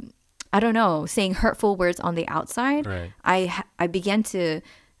 I don't know, saying hurtful words on the outside. Right. I began to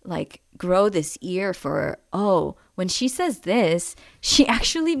like grow this ear for, when she says this, she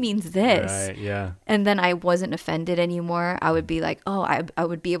actually means this. Right, yeah. And then I wasn't offended anymore. I would be like, I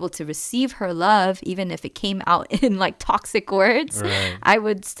would be able to receive her love, even if it came out in like toxic words. Right. I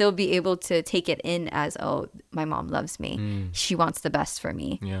would still be able to take it in as, my mom loves me. She wants the best for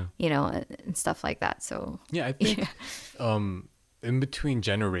me. Yeah. And stuff like that. So yeah, I think in between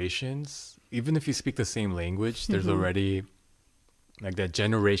generations, even if you speak the same language, there's already like that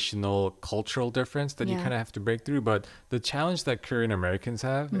generational cultural difference that you kind of have to break through. But the challenge that Korean Americans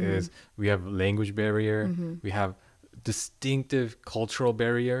have is we have language barrier, we have distinctive cultural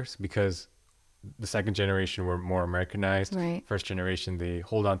barriers, because the second generation were more Americanized. Right. First generation, they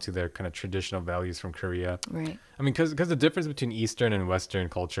hold on to their kind of traditional values from Korea. Right. I mean, because the difference between Eastern and Western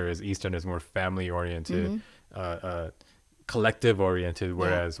culture is Eastern is more family oriented, collective oriented,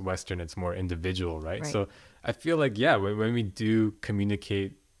 whereas Western it's more individual, right? So I feel like, when we do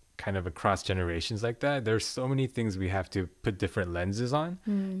communicate kind of across generations like that, there's so many things we have to put different lenses on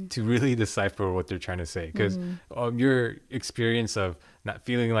to really decipher what they're trying to say. Because your experience of not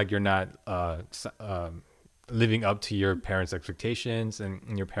feeling like you're not living up to your parents' expectations,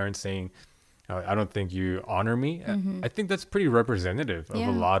 and your parents saying, I don't think you honor me. I think that's pretty representative of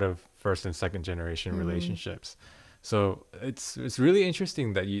a lot of first and second generation relationships. So it's really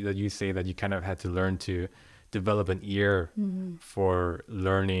interesting that you say that you kind of had to learn to develop an ear for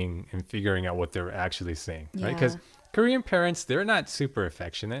learning and figuring out what they're actually saying, right? Because Korean parents, they're not super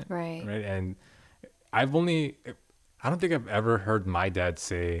affectionate, right? And I don't think I've ever heard my dad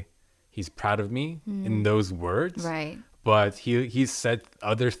say he's proud of me in those words, right? But he's said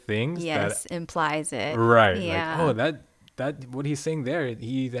other things that implies it, right? Yeah. Like, that what he's saying there,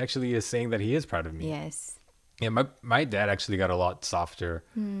 he actually is saying that he is proud of me. Yes. Yeah, my dad actually got a lot softer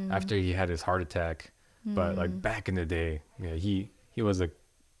after he had his heart attack. But like back in the day, he was a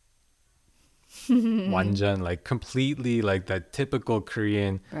완전, like completely like that typical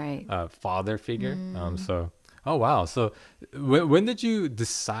Korean father figure. So wow. So when did you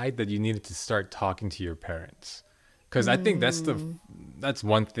decide that you needed to start talking to your parents? Because I think that's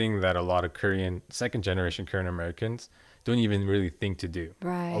one thing that a lot of second generation Korean Americans don't even really think to do.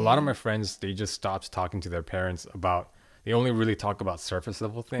 Right. A lot of my friends, they just stopped talking to their parents they only really talk about surface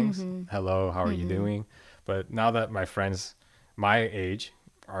level things. Hello, how are you doing? But now that my friends my age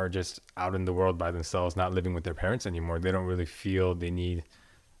are just out in the world by themselves, not living with their parents anymore. They don't really feel they need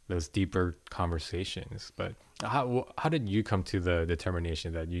those deeper conversations. But how did you come to the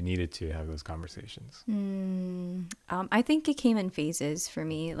determination that you needed to have those conversations? I think it came in phases for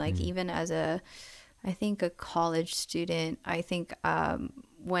me. Like even as I think a college student, I think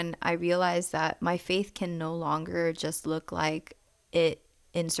when I realized that my faith can no longer just look like it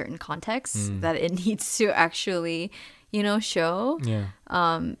in certain contexts, that it needs to actually, show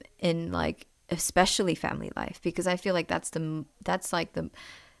in like especially family life, because I feel like that's like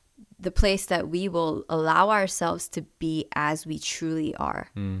the place that we will allow ourselves to be as we truly are.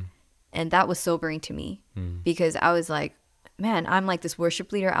 And that was sobering to me because I was like, man, I'm like this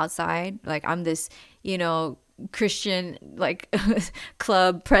worship leader outside. Like I'm this, Christian like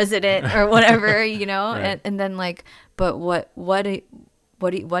club president or whatever, Right. and then like, but what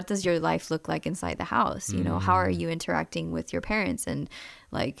does your life look like inside the house? How are you interacting with your parents? And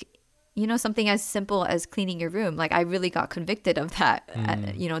like, something as simple as cleaning your room. Like I really got convicted of that,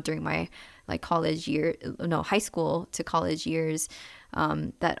 during my like high school to college years,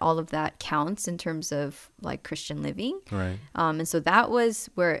 that all of that counts in terms of like Christian living. Right. And so that was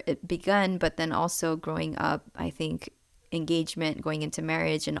where it began. But then also growing up, I think engagement, going into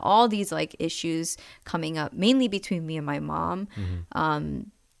marriage, and all these like issues coming up, mainly between me and my mom.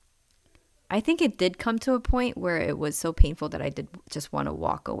 I think it did come to a point where it was so painful that I did just want to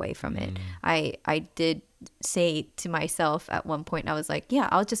walk away from it. I did say to myself at one point, I was like, yeah,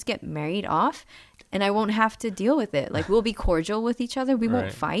 I'll just get married off and I won't have to deal with it. Like we'll be cordial with each other. We won't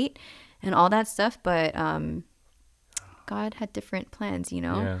Right. fight and all that stuff. But God had different plans,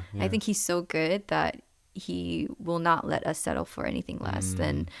 Yeah, I think he's so good that he will not let us settle for anything less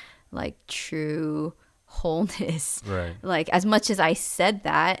than like true wholeness. Right. Like as much as I said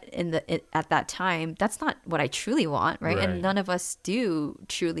that at that time, that's not what I truly want, right? Right. And none of us do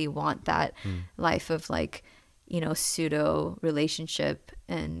truly want that life of like, pseudo relationship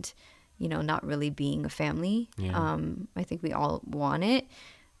and not really being a family. Yeah. I think we all want it.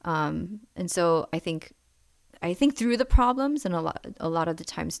 And so I think through the problems and a lot of the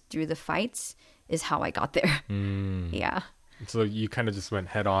times through the fights is how I got there. Yeah. So you kind of just went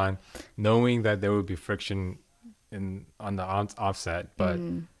head on, knowing that there would be friction on the offset, but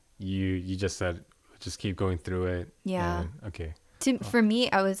you just said, just keep going through it. Yeah. And, okay. For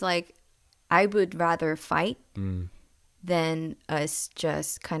me, I was like, I would rather fight than us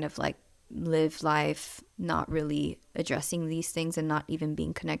just kind of like live life not really addressing these things and not even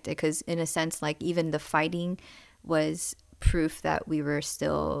being connected. Because in a sense, like even the fighting was proof that we were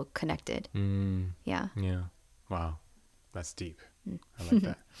still connected. Yeah. Yeah. Wow. That's deep. I like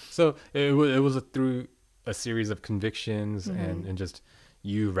that. So it was through a series of convictions and just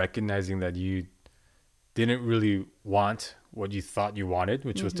you recognizing that you didn't really want what you thought you wanted,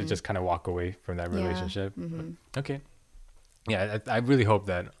 which was to just kind of walk away from that relationship. Okay. Yeah, I really hope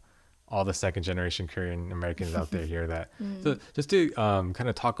that all the second generation Korean Americans out there hear that. So just to kind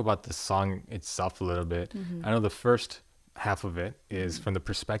of talk about the song itself a little bit. I know the first half of it is from the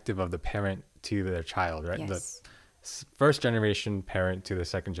perspective of the parent to their child, right? Yes. The first generation parent to the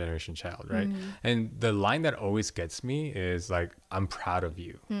second generation child, right? And the line that always gets me is like, I'm proud of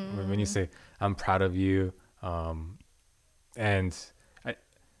you. When you say, I'm proud of you, and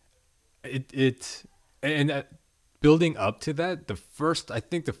building up to that, I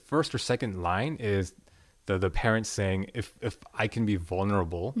think the first or second line is the parent saying, if I can be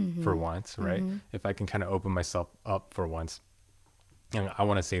vulnerable for once, right? If I can kind of open myself up for once, and I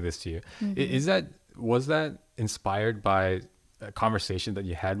want to say this to you. Was that inspired by a conversation that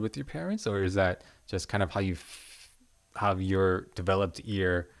you had with your parents, or is that just kind of how your developed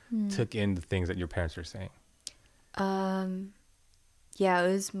ear took in the things that your parents were saying? Yeah,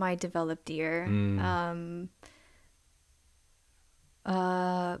 it was my developed ear.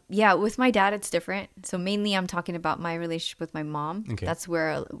 Yeah, with my dad, it's different. So mainly I'm talking about my relationship with my mom. Okay. That's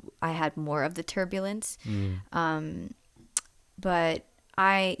where I had more of the turbulence. But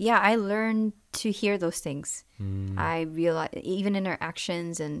I learned to hear those things. I realized even in her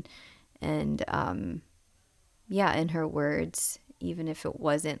actions and in her words, even if it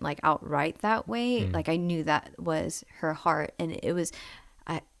wasn't like outright that way, like I knew that was her heart. And it was,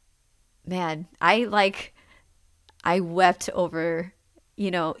 I wept over,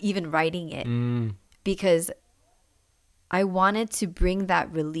 even writing it because I wanted to bring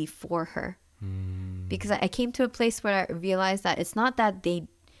that relief for her. Because I came to a place where I realized that it's not that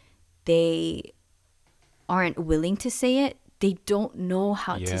they aren't willing to say it, they don't know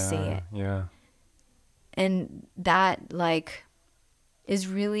how to say it. Yeah. And that like is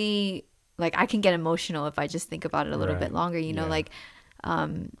really like, I can get emotional if I just think about it a little Right. bit longer, Yeah. like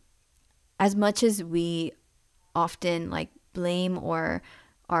As much as we often like blame or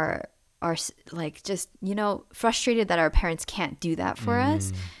are like just frustrated that our parents can't do that for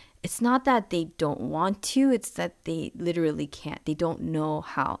us, it's not that they don't want to, it's that they literally can't. They don't know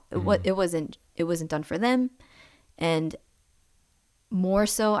how. It wasn't done for them. And more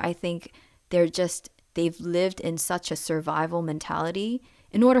so, I think they've lived in such a survival mentality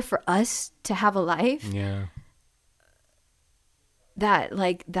in order for us to have a life. Yeah. That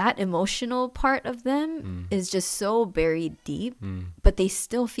like that emotional part of them is just so buried deep, but they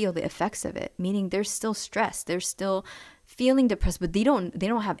still feel the effects of it, meaning they're still stressed, they're still feeling depressed, but they don't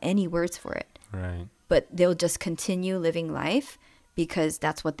have any words for it. Right. But they'll just continue living life because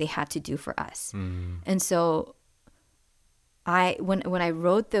that's what they had to do for us. And so when I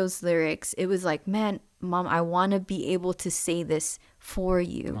wrote those lyrics, it was like, man, Mom, I want to be able to say this for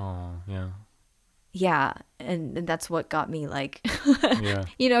you. Oh, yeah. Yeah, and that's what got me like,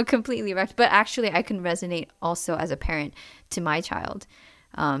 Yeah. completely wrecked. But actually, I can resonate also as a parent to my child.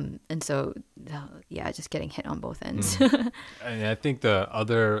 And so, just getting hit on both ends. And I think the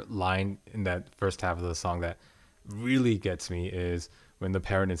other line in that first half of the song that really gets me is when the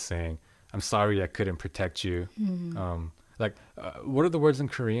parent is saying, "I'm sorry I couldn't protect you." What are the words in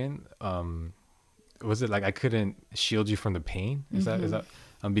Korean? Was it like I couldn't shield you from the pain? Is that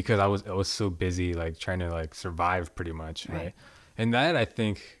because I was so busy like trying to like survive pretty much, right? And that, I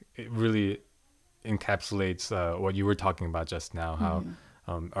think, it really encapsulates what you were talking about just now, how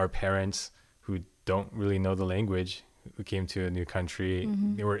our parents who don't really know the language, who came to a new country,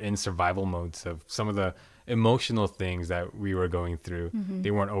 they were in survival modes of some of the emotional things that we were going through.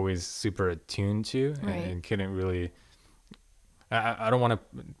 They weren't always super attuned to, and couldn't really. I don't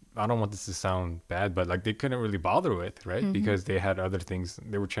want this to sound bad, but like they couldn't really bother with, right? Because they had other things.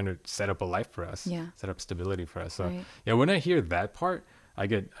 They were trying to set up a life for us, set up stability for us. So yeah, when I hear that part, I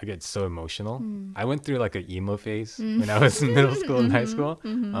get so emotional. I went through like an emo phase when I was in middle school and high school.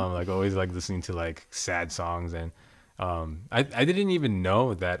 Like always like listening to like sad songs, and I didn't even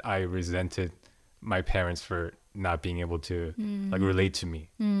know that I resented my parents for not being able to like relate to me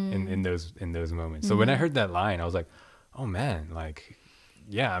in those moments. So when I heard that line, I was like, oh man, like,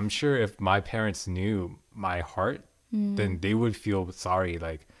 yeah, I'm sure if my parents knew my heart, then they would feel sorry,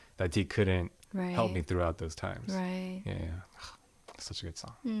 like that they couldn't help me throughout those times. Right. Yeah. Such a good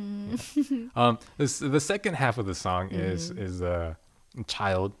song. Yeah. The second half of the song is a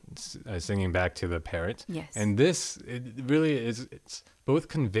child singing back to the parent. Yes. And this, it really is, it's both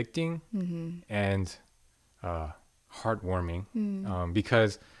convicting and heartwarming,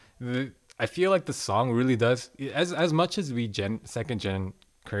 because I feel like the song really does, as much as we second gen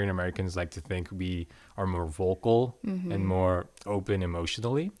Korean Americans like to think we are more vocal and more open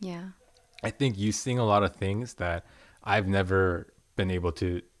emotionally. Yeah. I think you sing a lot of things that I've never been able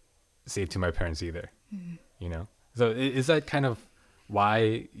to say to my parents either. So is that kind of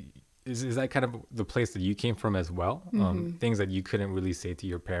why, is that kind of the place that you came from as well? Things that you couldn't really say to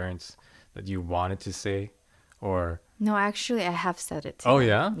your parents that you wanted to say, or? No, actually, I have said it to Oh,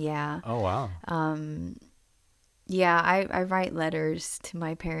 them. yeah? Yeah. Oh, wow. Yeah, I write letters to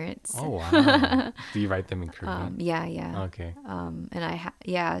my parents. Oh, wow. Do you write them in Korean? Yeah. Okay.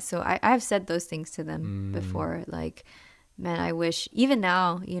 And so I've said those things to them before. Like, man, I wish, even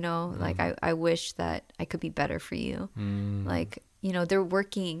now, like I wish that I could be better for you. Like, they're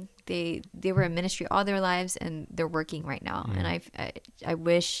working. They were in ministry all their lives, and they're working right now. And I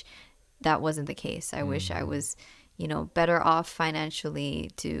wish that wasn't the case. I wish I was, better off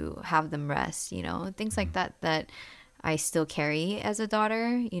financially to have them rest, things like that I still carry as a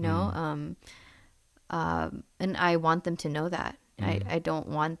daughter, and I want them to know that. I don't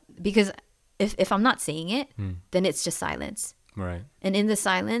want, because if I'm not saying it, then it's just silence. Right. And in the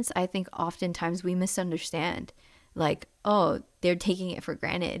silence, I think oftentimes we misunderstand, like, oh, they're taking it for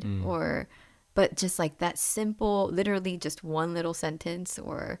granted, but just like that simple, literally just one little sentence,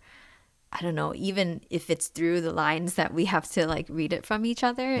 or I don't know, even if it's through the lines that we have to like read it from each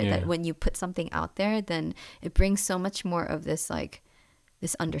other, that when you put something out there, then it brings so much more of this, like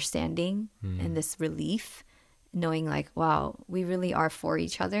this understanding and this relief, knowing like, wow, we really are for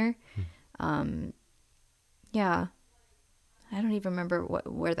each other. Yeah. I don't even remember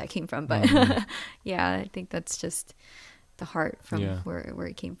where that came from, but yeah, I think that's just the heart from where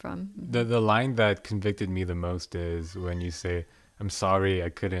it came from. The line that convicted me the most is when you say, I'm sorry I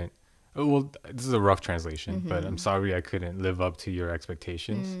couldn't. Oh, well, this is a rough translation, but I'm sorry I couldn't live up to your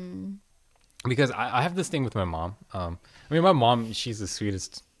expectations. Because I have this thing with my mom. My mom, she's the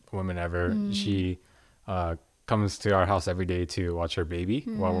sweetest woman ever. She comes to our house every day to watch our baby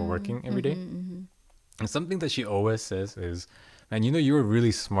while we're working every day. And something that she always says is, man, you were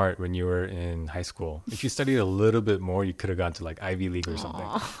really smart when you were in high school. If you studied a little bit more, you could have gone to like Ivy League or something.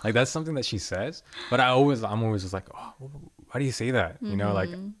 Like that's something that she says. But I'm always just like, oh, why do you say that? Like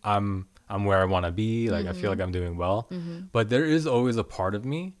I'm where I want to be. Like I feel like I'm doing well. But there is always a part of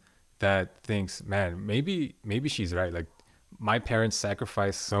me that thinks, man, maybe she's right. Like my parents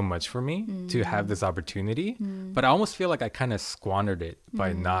sacrificed so much for me to have this opportunity, but I almost feel like I kind of squandered it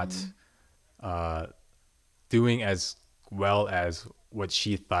by not doing as well as what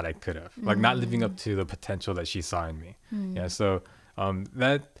she thought I could have, like not living up to the potential that she saw in me. Yeah. So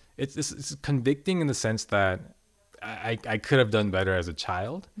that it's convicting in the sense that I could have done better as a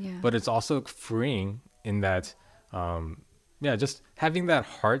child, but it's also freeing in that, just having that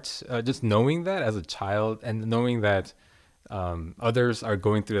heart, just knowing that as a child and knowing that others are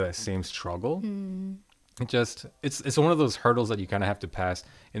going through that same struggle. It's one of those hurdles that you kind of have to pass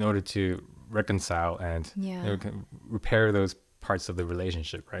in order to reconcile and repair those parts of the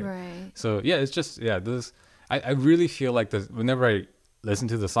relationship, right? So it's just this I really feel like this whenever I listen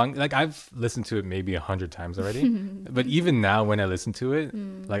to the song, like I've listened to it maybe 100 times already, but even now when I listen to it,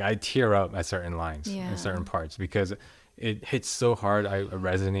 like I tear up at certain lines and certain parts because it hits so hard. I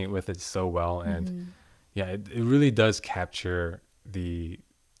resonate with it so well, and it really does capture the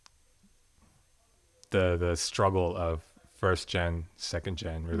struggle of first gen, second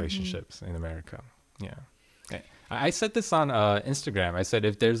gen relationships in America. I said this on Instagram. I said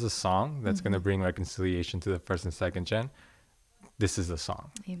if there's a song that's going to bring reconciliation to the first and second gen, this is the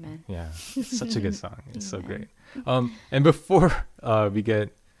song. Amen. Yeah, it's such a good song. It's so great. And before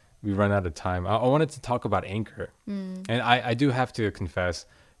we run out of time, I wanted to talk about Anchor. And I do have to confess,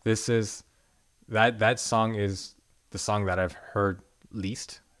 this is that song is the song that I've heard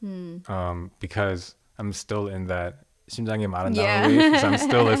least, because I'm still in that 심장이 말한다는 wave, because I'm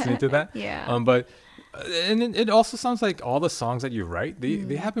still listening to that. But and it also sounds like all the songs that you write,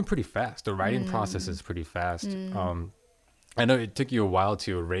 they happen pretty fast. The writing process is pretty fast. I know it took you a while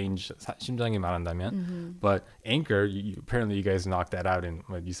to arrange 심장이 말한다면, but Anchor, apparently you guys knocked that out in,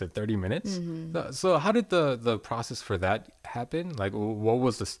 what you said, 30 minutes. So how did the process for that happen? Like, what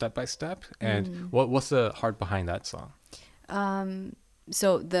was the step-by-step? And what's the heart behind that song?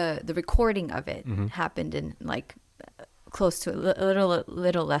 So the recording of it happened in like close to a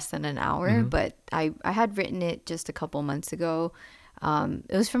little less than an hour, but I had written it just a couple months ago.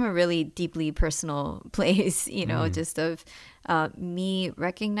 It was from a really deeply personal place, just of me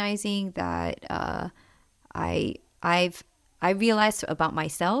recognizing that I realized about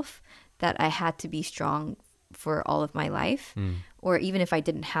myself that I had to be strong for all of my life, or even if I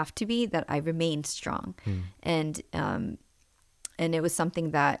didn't have to be, that I remained strong, and it was something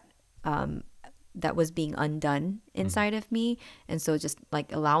that that was being undone inside of me, and so just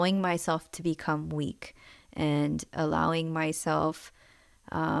like allowing myself to become weak. And allowing myself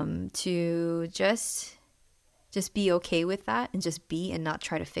to just be okay with that and just be and not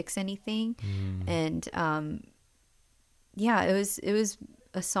try to fix anything. And it was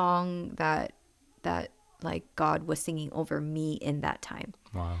a song that like God was singing over me in that time.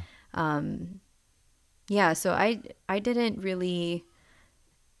 Wow. So I didn't really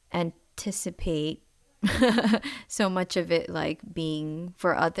anticipate so much of it like being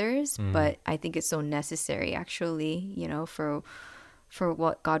for others, but I think it's so necessary actually, for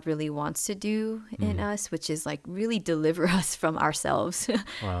what God really wants to do in us, which is like really deliver us from ourselves,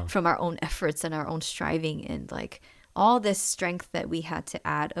 from our own efforts and our own striving, and like all this strength that we had to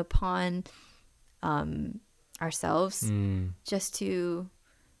add upon ourselves just to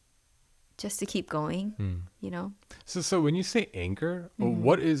keep going, So when you say anchor,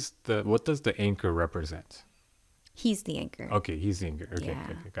 what does the anchor represent? He's the anchor. Okay, he's the anchor. Okay,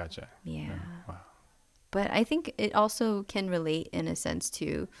 gotcha. Yeah. Wow. But I think it also can relate in a sense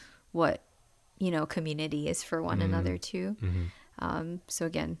to what, community is for one another too. So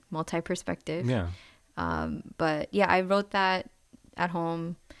again, multi-perspective. Yeah. But yeah, I wrote that at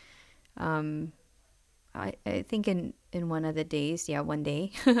home. I think in one of the days, one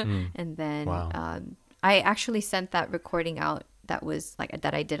day. And then I actually sent that recording out that was like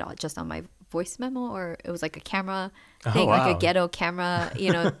that I did just on my voice memo, or it was like a camera thing, like a ghetto camera,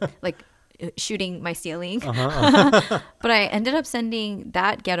 like shooting my ceiling. But I ended up sending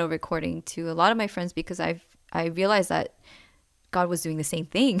that ghetto recording to a lot of my friends because I realized that God was doing the same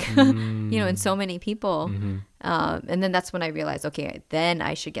thing, in so many people. And then that's when I realized, okay, then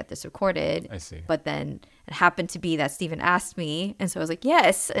I should get this recorded. I see. But then it happened to be that Stephen asked me. And so I was like,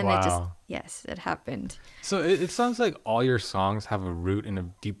 yes. And it happened. So it sounds like all your songs have a root in a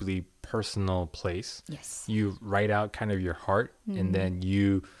deeply personal place. Yes. You write out kind of your heart, and then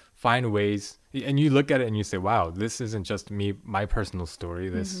you find ways and you look at it and you say, wow, this isn't just me, my personal story.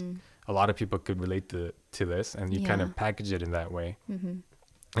 This, a lot of people could relate to this, and you kind Yeah. of package it in that way.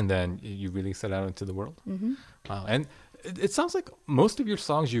 And then you release it out into the world. Wow. And it sounds like most of your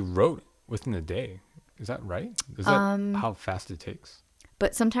songs you wrote within a day. Is that right? Is that how fast it takes?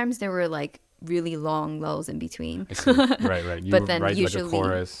 But sometimes there were like really long lulls in between. I see. Right. You But then write usually, like a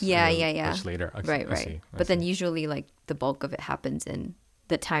chorus. yeah, and then yeah, yeah. Much later. Right. I see. But then usually like the bulk of it happens in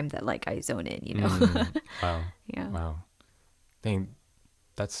the time that like I zone in, you know. Wow. Yeah. Wow. Dang,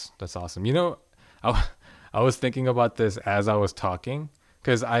 that's awesome. You know, I was thinking about this as I was talking,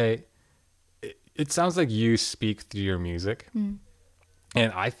 because it sounds like you speak through your music.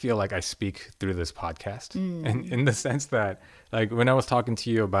 And I feel like I speak through this podcast, and in the sense that, like, when I was talking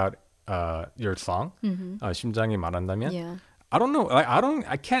to you about your song, 심장이 말한다면, Yeah. I don't know, like,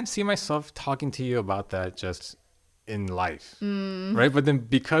 I can't see myself talking to you about that just in life, right? But then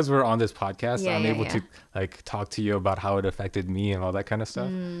because we're on this podcast, Yeah, I'm yeah, able yeah. to like talk to you about how it affected me and all that kind of stuff.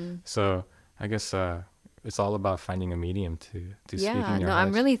 So I guess it's all about finding a medium to speak Yeah, in your no, I'm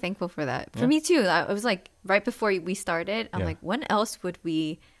heads. really thankful for that. For Yeah. me too. I was like, right before we started, I'm Yeah. like, when else would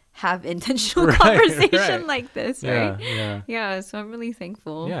we have intentional Right, conversation right. like this, Yeah, right? yeah. Yeah, so I'm really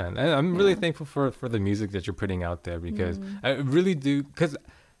thankful. Yeah, and I'm really Yeah. thankful for the music that you're putting out there, because I really do. Because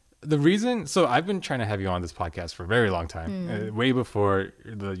the reason, so I've been trying to have you on this podcast for a very long time, way before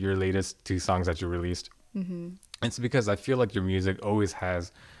your latest 2 songs that you released. It's because I feel like your music always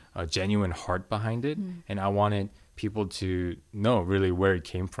has a genuine heart behind it, and I wanted people to know really where it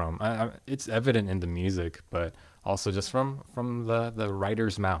came from. It's evident in the music, but also just from the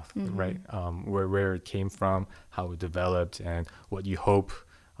writer's mouth, right? Where it came from, how it developed, and what you hope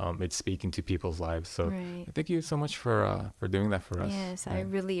it's speaking to people's lives. So Right. thank you so much for doing that for us. Yes, I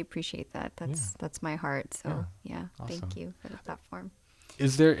really appreciate that. That's my heart. So yeah, Awesome. thank you for the platform.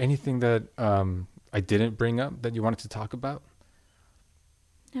 Is there anything that I didn't bring up that you wanted to talk about?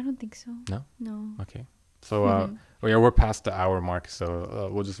 I don't think so. No? No. Okay. So well, yeah, we're past the hour mark, so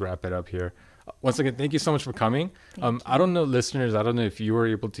we'll just wrap it up here. Once again, thank you so much for coming. I don't know, listeners, I don't know if you were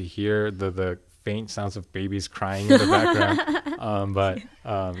able to hear the faint sounds of babies crying in the background. But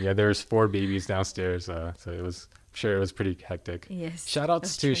yeah, there's 4 babies downstairs, so it was, I'm sure it was pretty hectic. Yes. Shout outs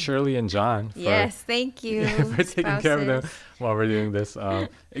that's to true. Shirley and John for, Yes, thank you. for taking care of them spouses. while we're doing this.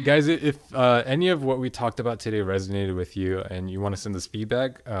 Guys, if any of what we talked about today resonated with you and you want to send us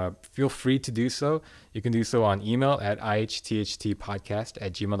feedback, feel free to do so. You can do so on email at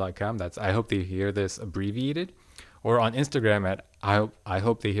ihthtpodcast@gmail.com. That's I hope they hear this abbreviated. Or on Instagram at I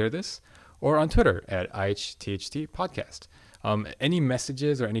hope they hear this. Or on Twitter at ihthtpodcast. Any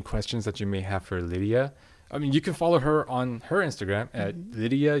messages or any questions that you may have for Lydia, I mean, you can follow her on her Instagram at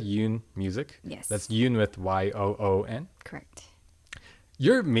Lydia Yoon Music. Yes. That's Yoon with Yoon. Correct.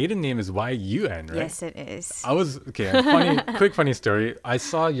 Your maiden name is Yun, right? Yes, it is. I was quick funny story. I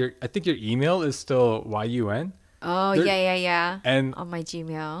saw I think your email is still Yun. Oh, There- yeah. And On my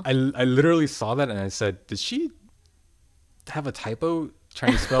Gmail. I literally saw that and I said, did she have a typo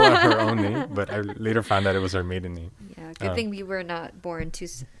trying to spell out her own name? But I later found out it was her maiden name. Yeah, good thing we were not born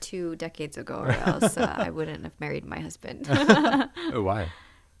two decades ago, or else I wouldn't have married my husband. Oh, why?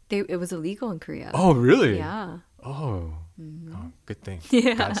 It was illegal in Korea. Oh, really? Yeah. Oh, good thing.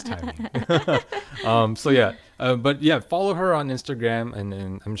 Yeah. God's timing. So yeah, but yeah, follow her on Instagram,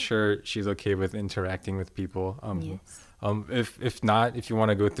 and I'm sure she's okay with interacting with people. Yes. If not, if you want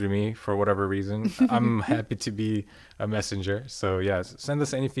to go through me for whatever reason, I'm happy to be a messenger. So yeah, send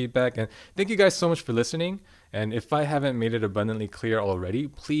us any feedback, and thank you guys so much for listening. And if I haven't made it abundantly clear already,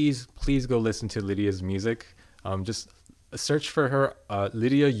 please go listen to Lydia's music. Just search for her,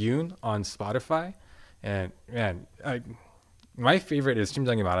 Lydia Yoon, on Spotify. And man, my favorite is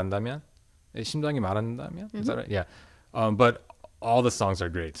심장이 말한다면. 심장이 말한다면? Is that right? Yeah. But all the songs are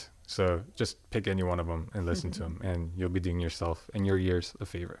great. So just pick any one of them and listen to them, and you'll be doing yourself and your ears a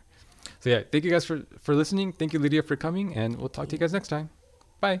favor. So yeah, thank you guys for listening. Thank you, Lydia, for coming, and we'll talk to you guys next time.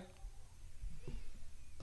 Bye.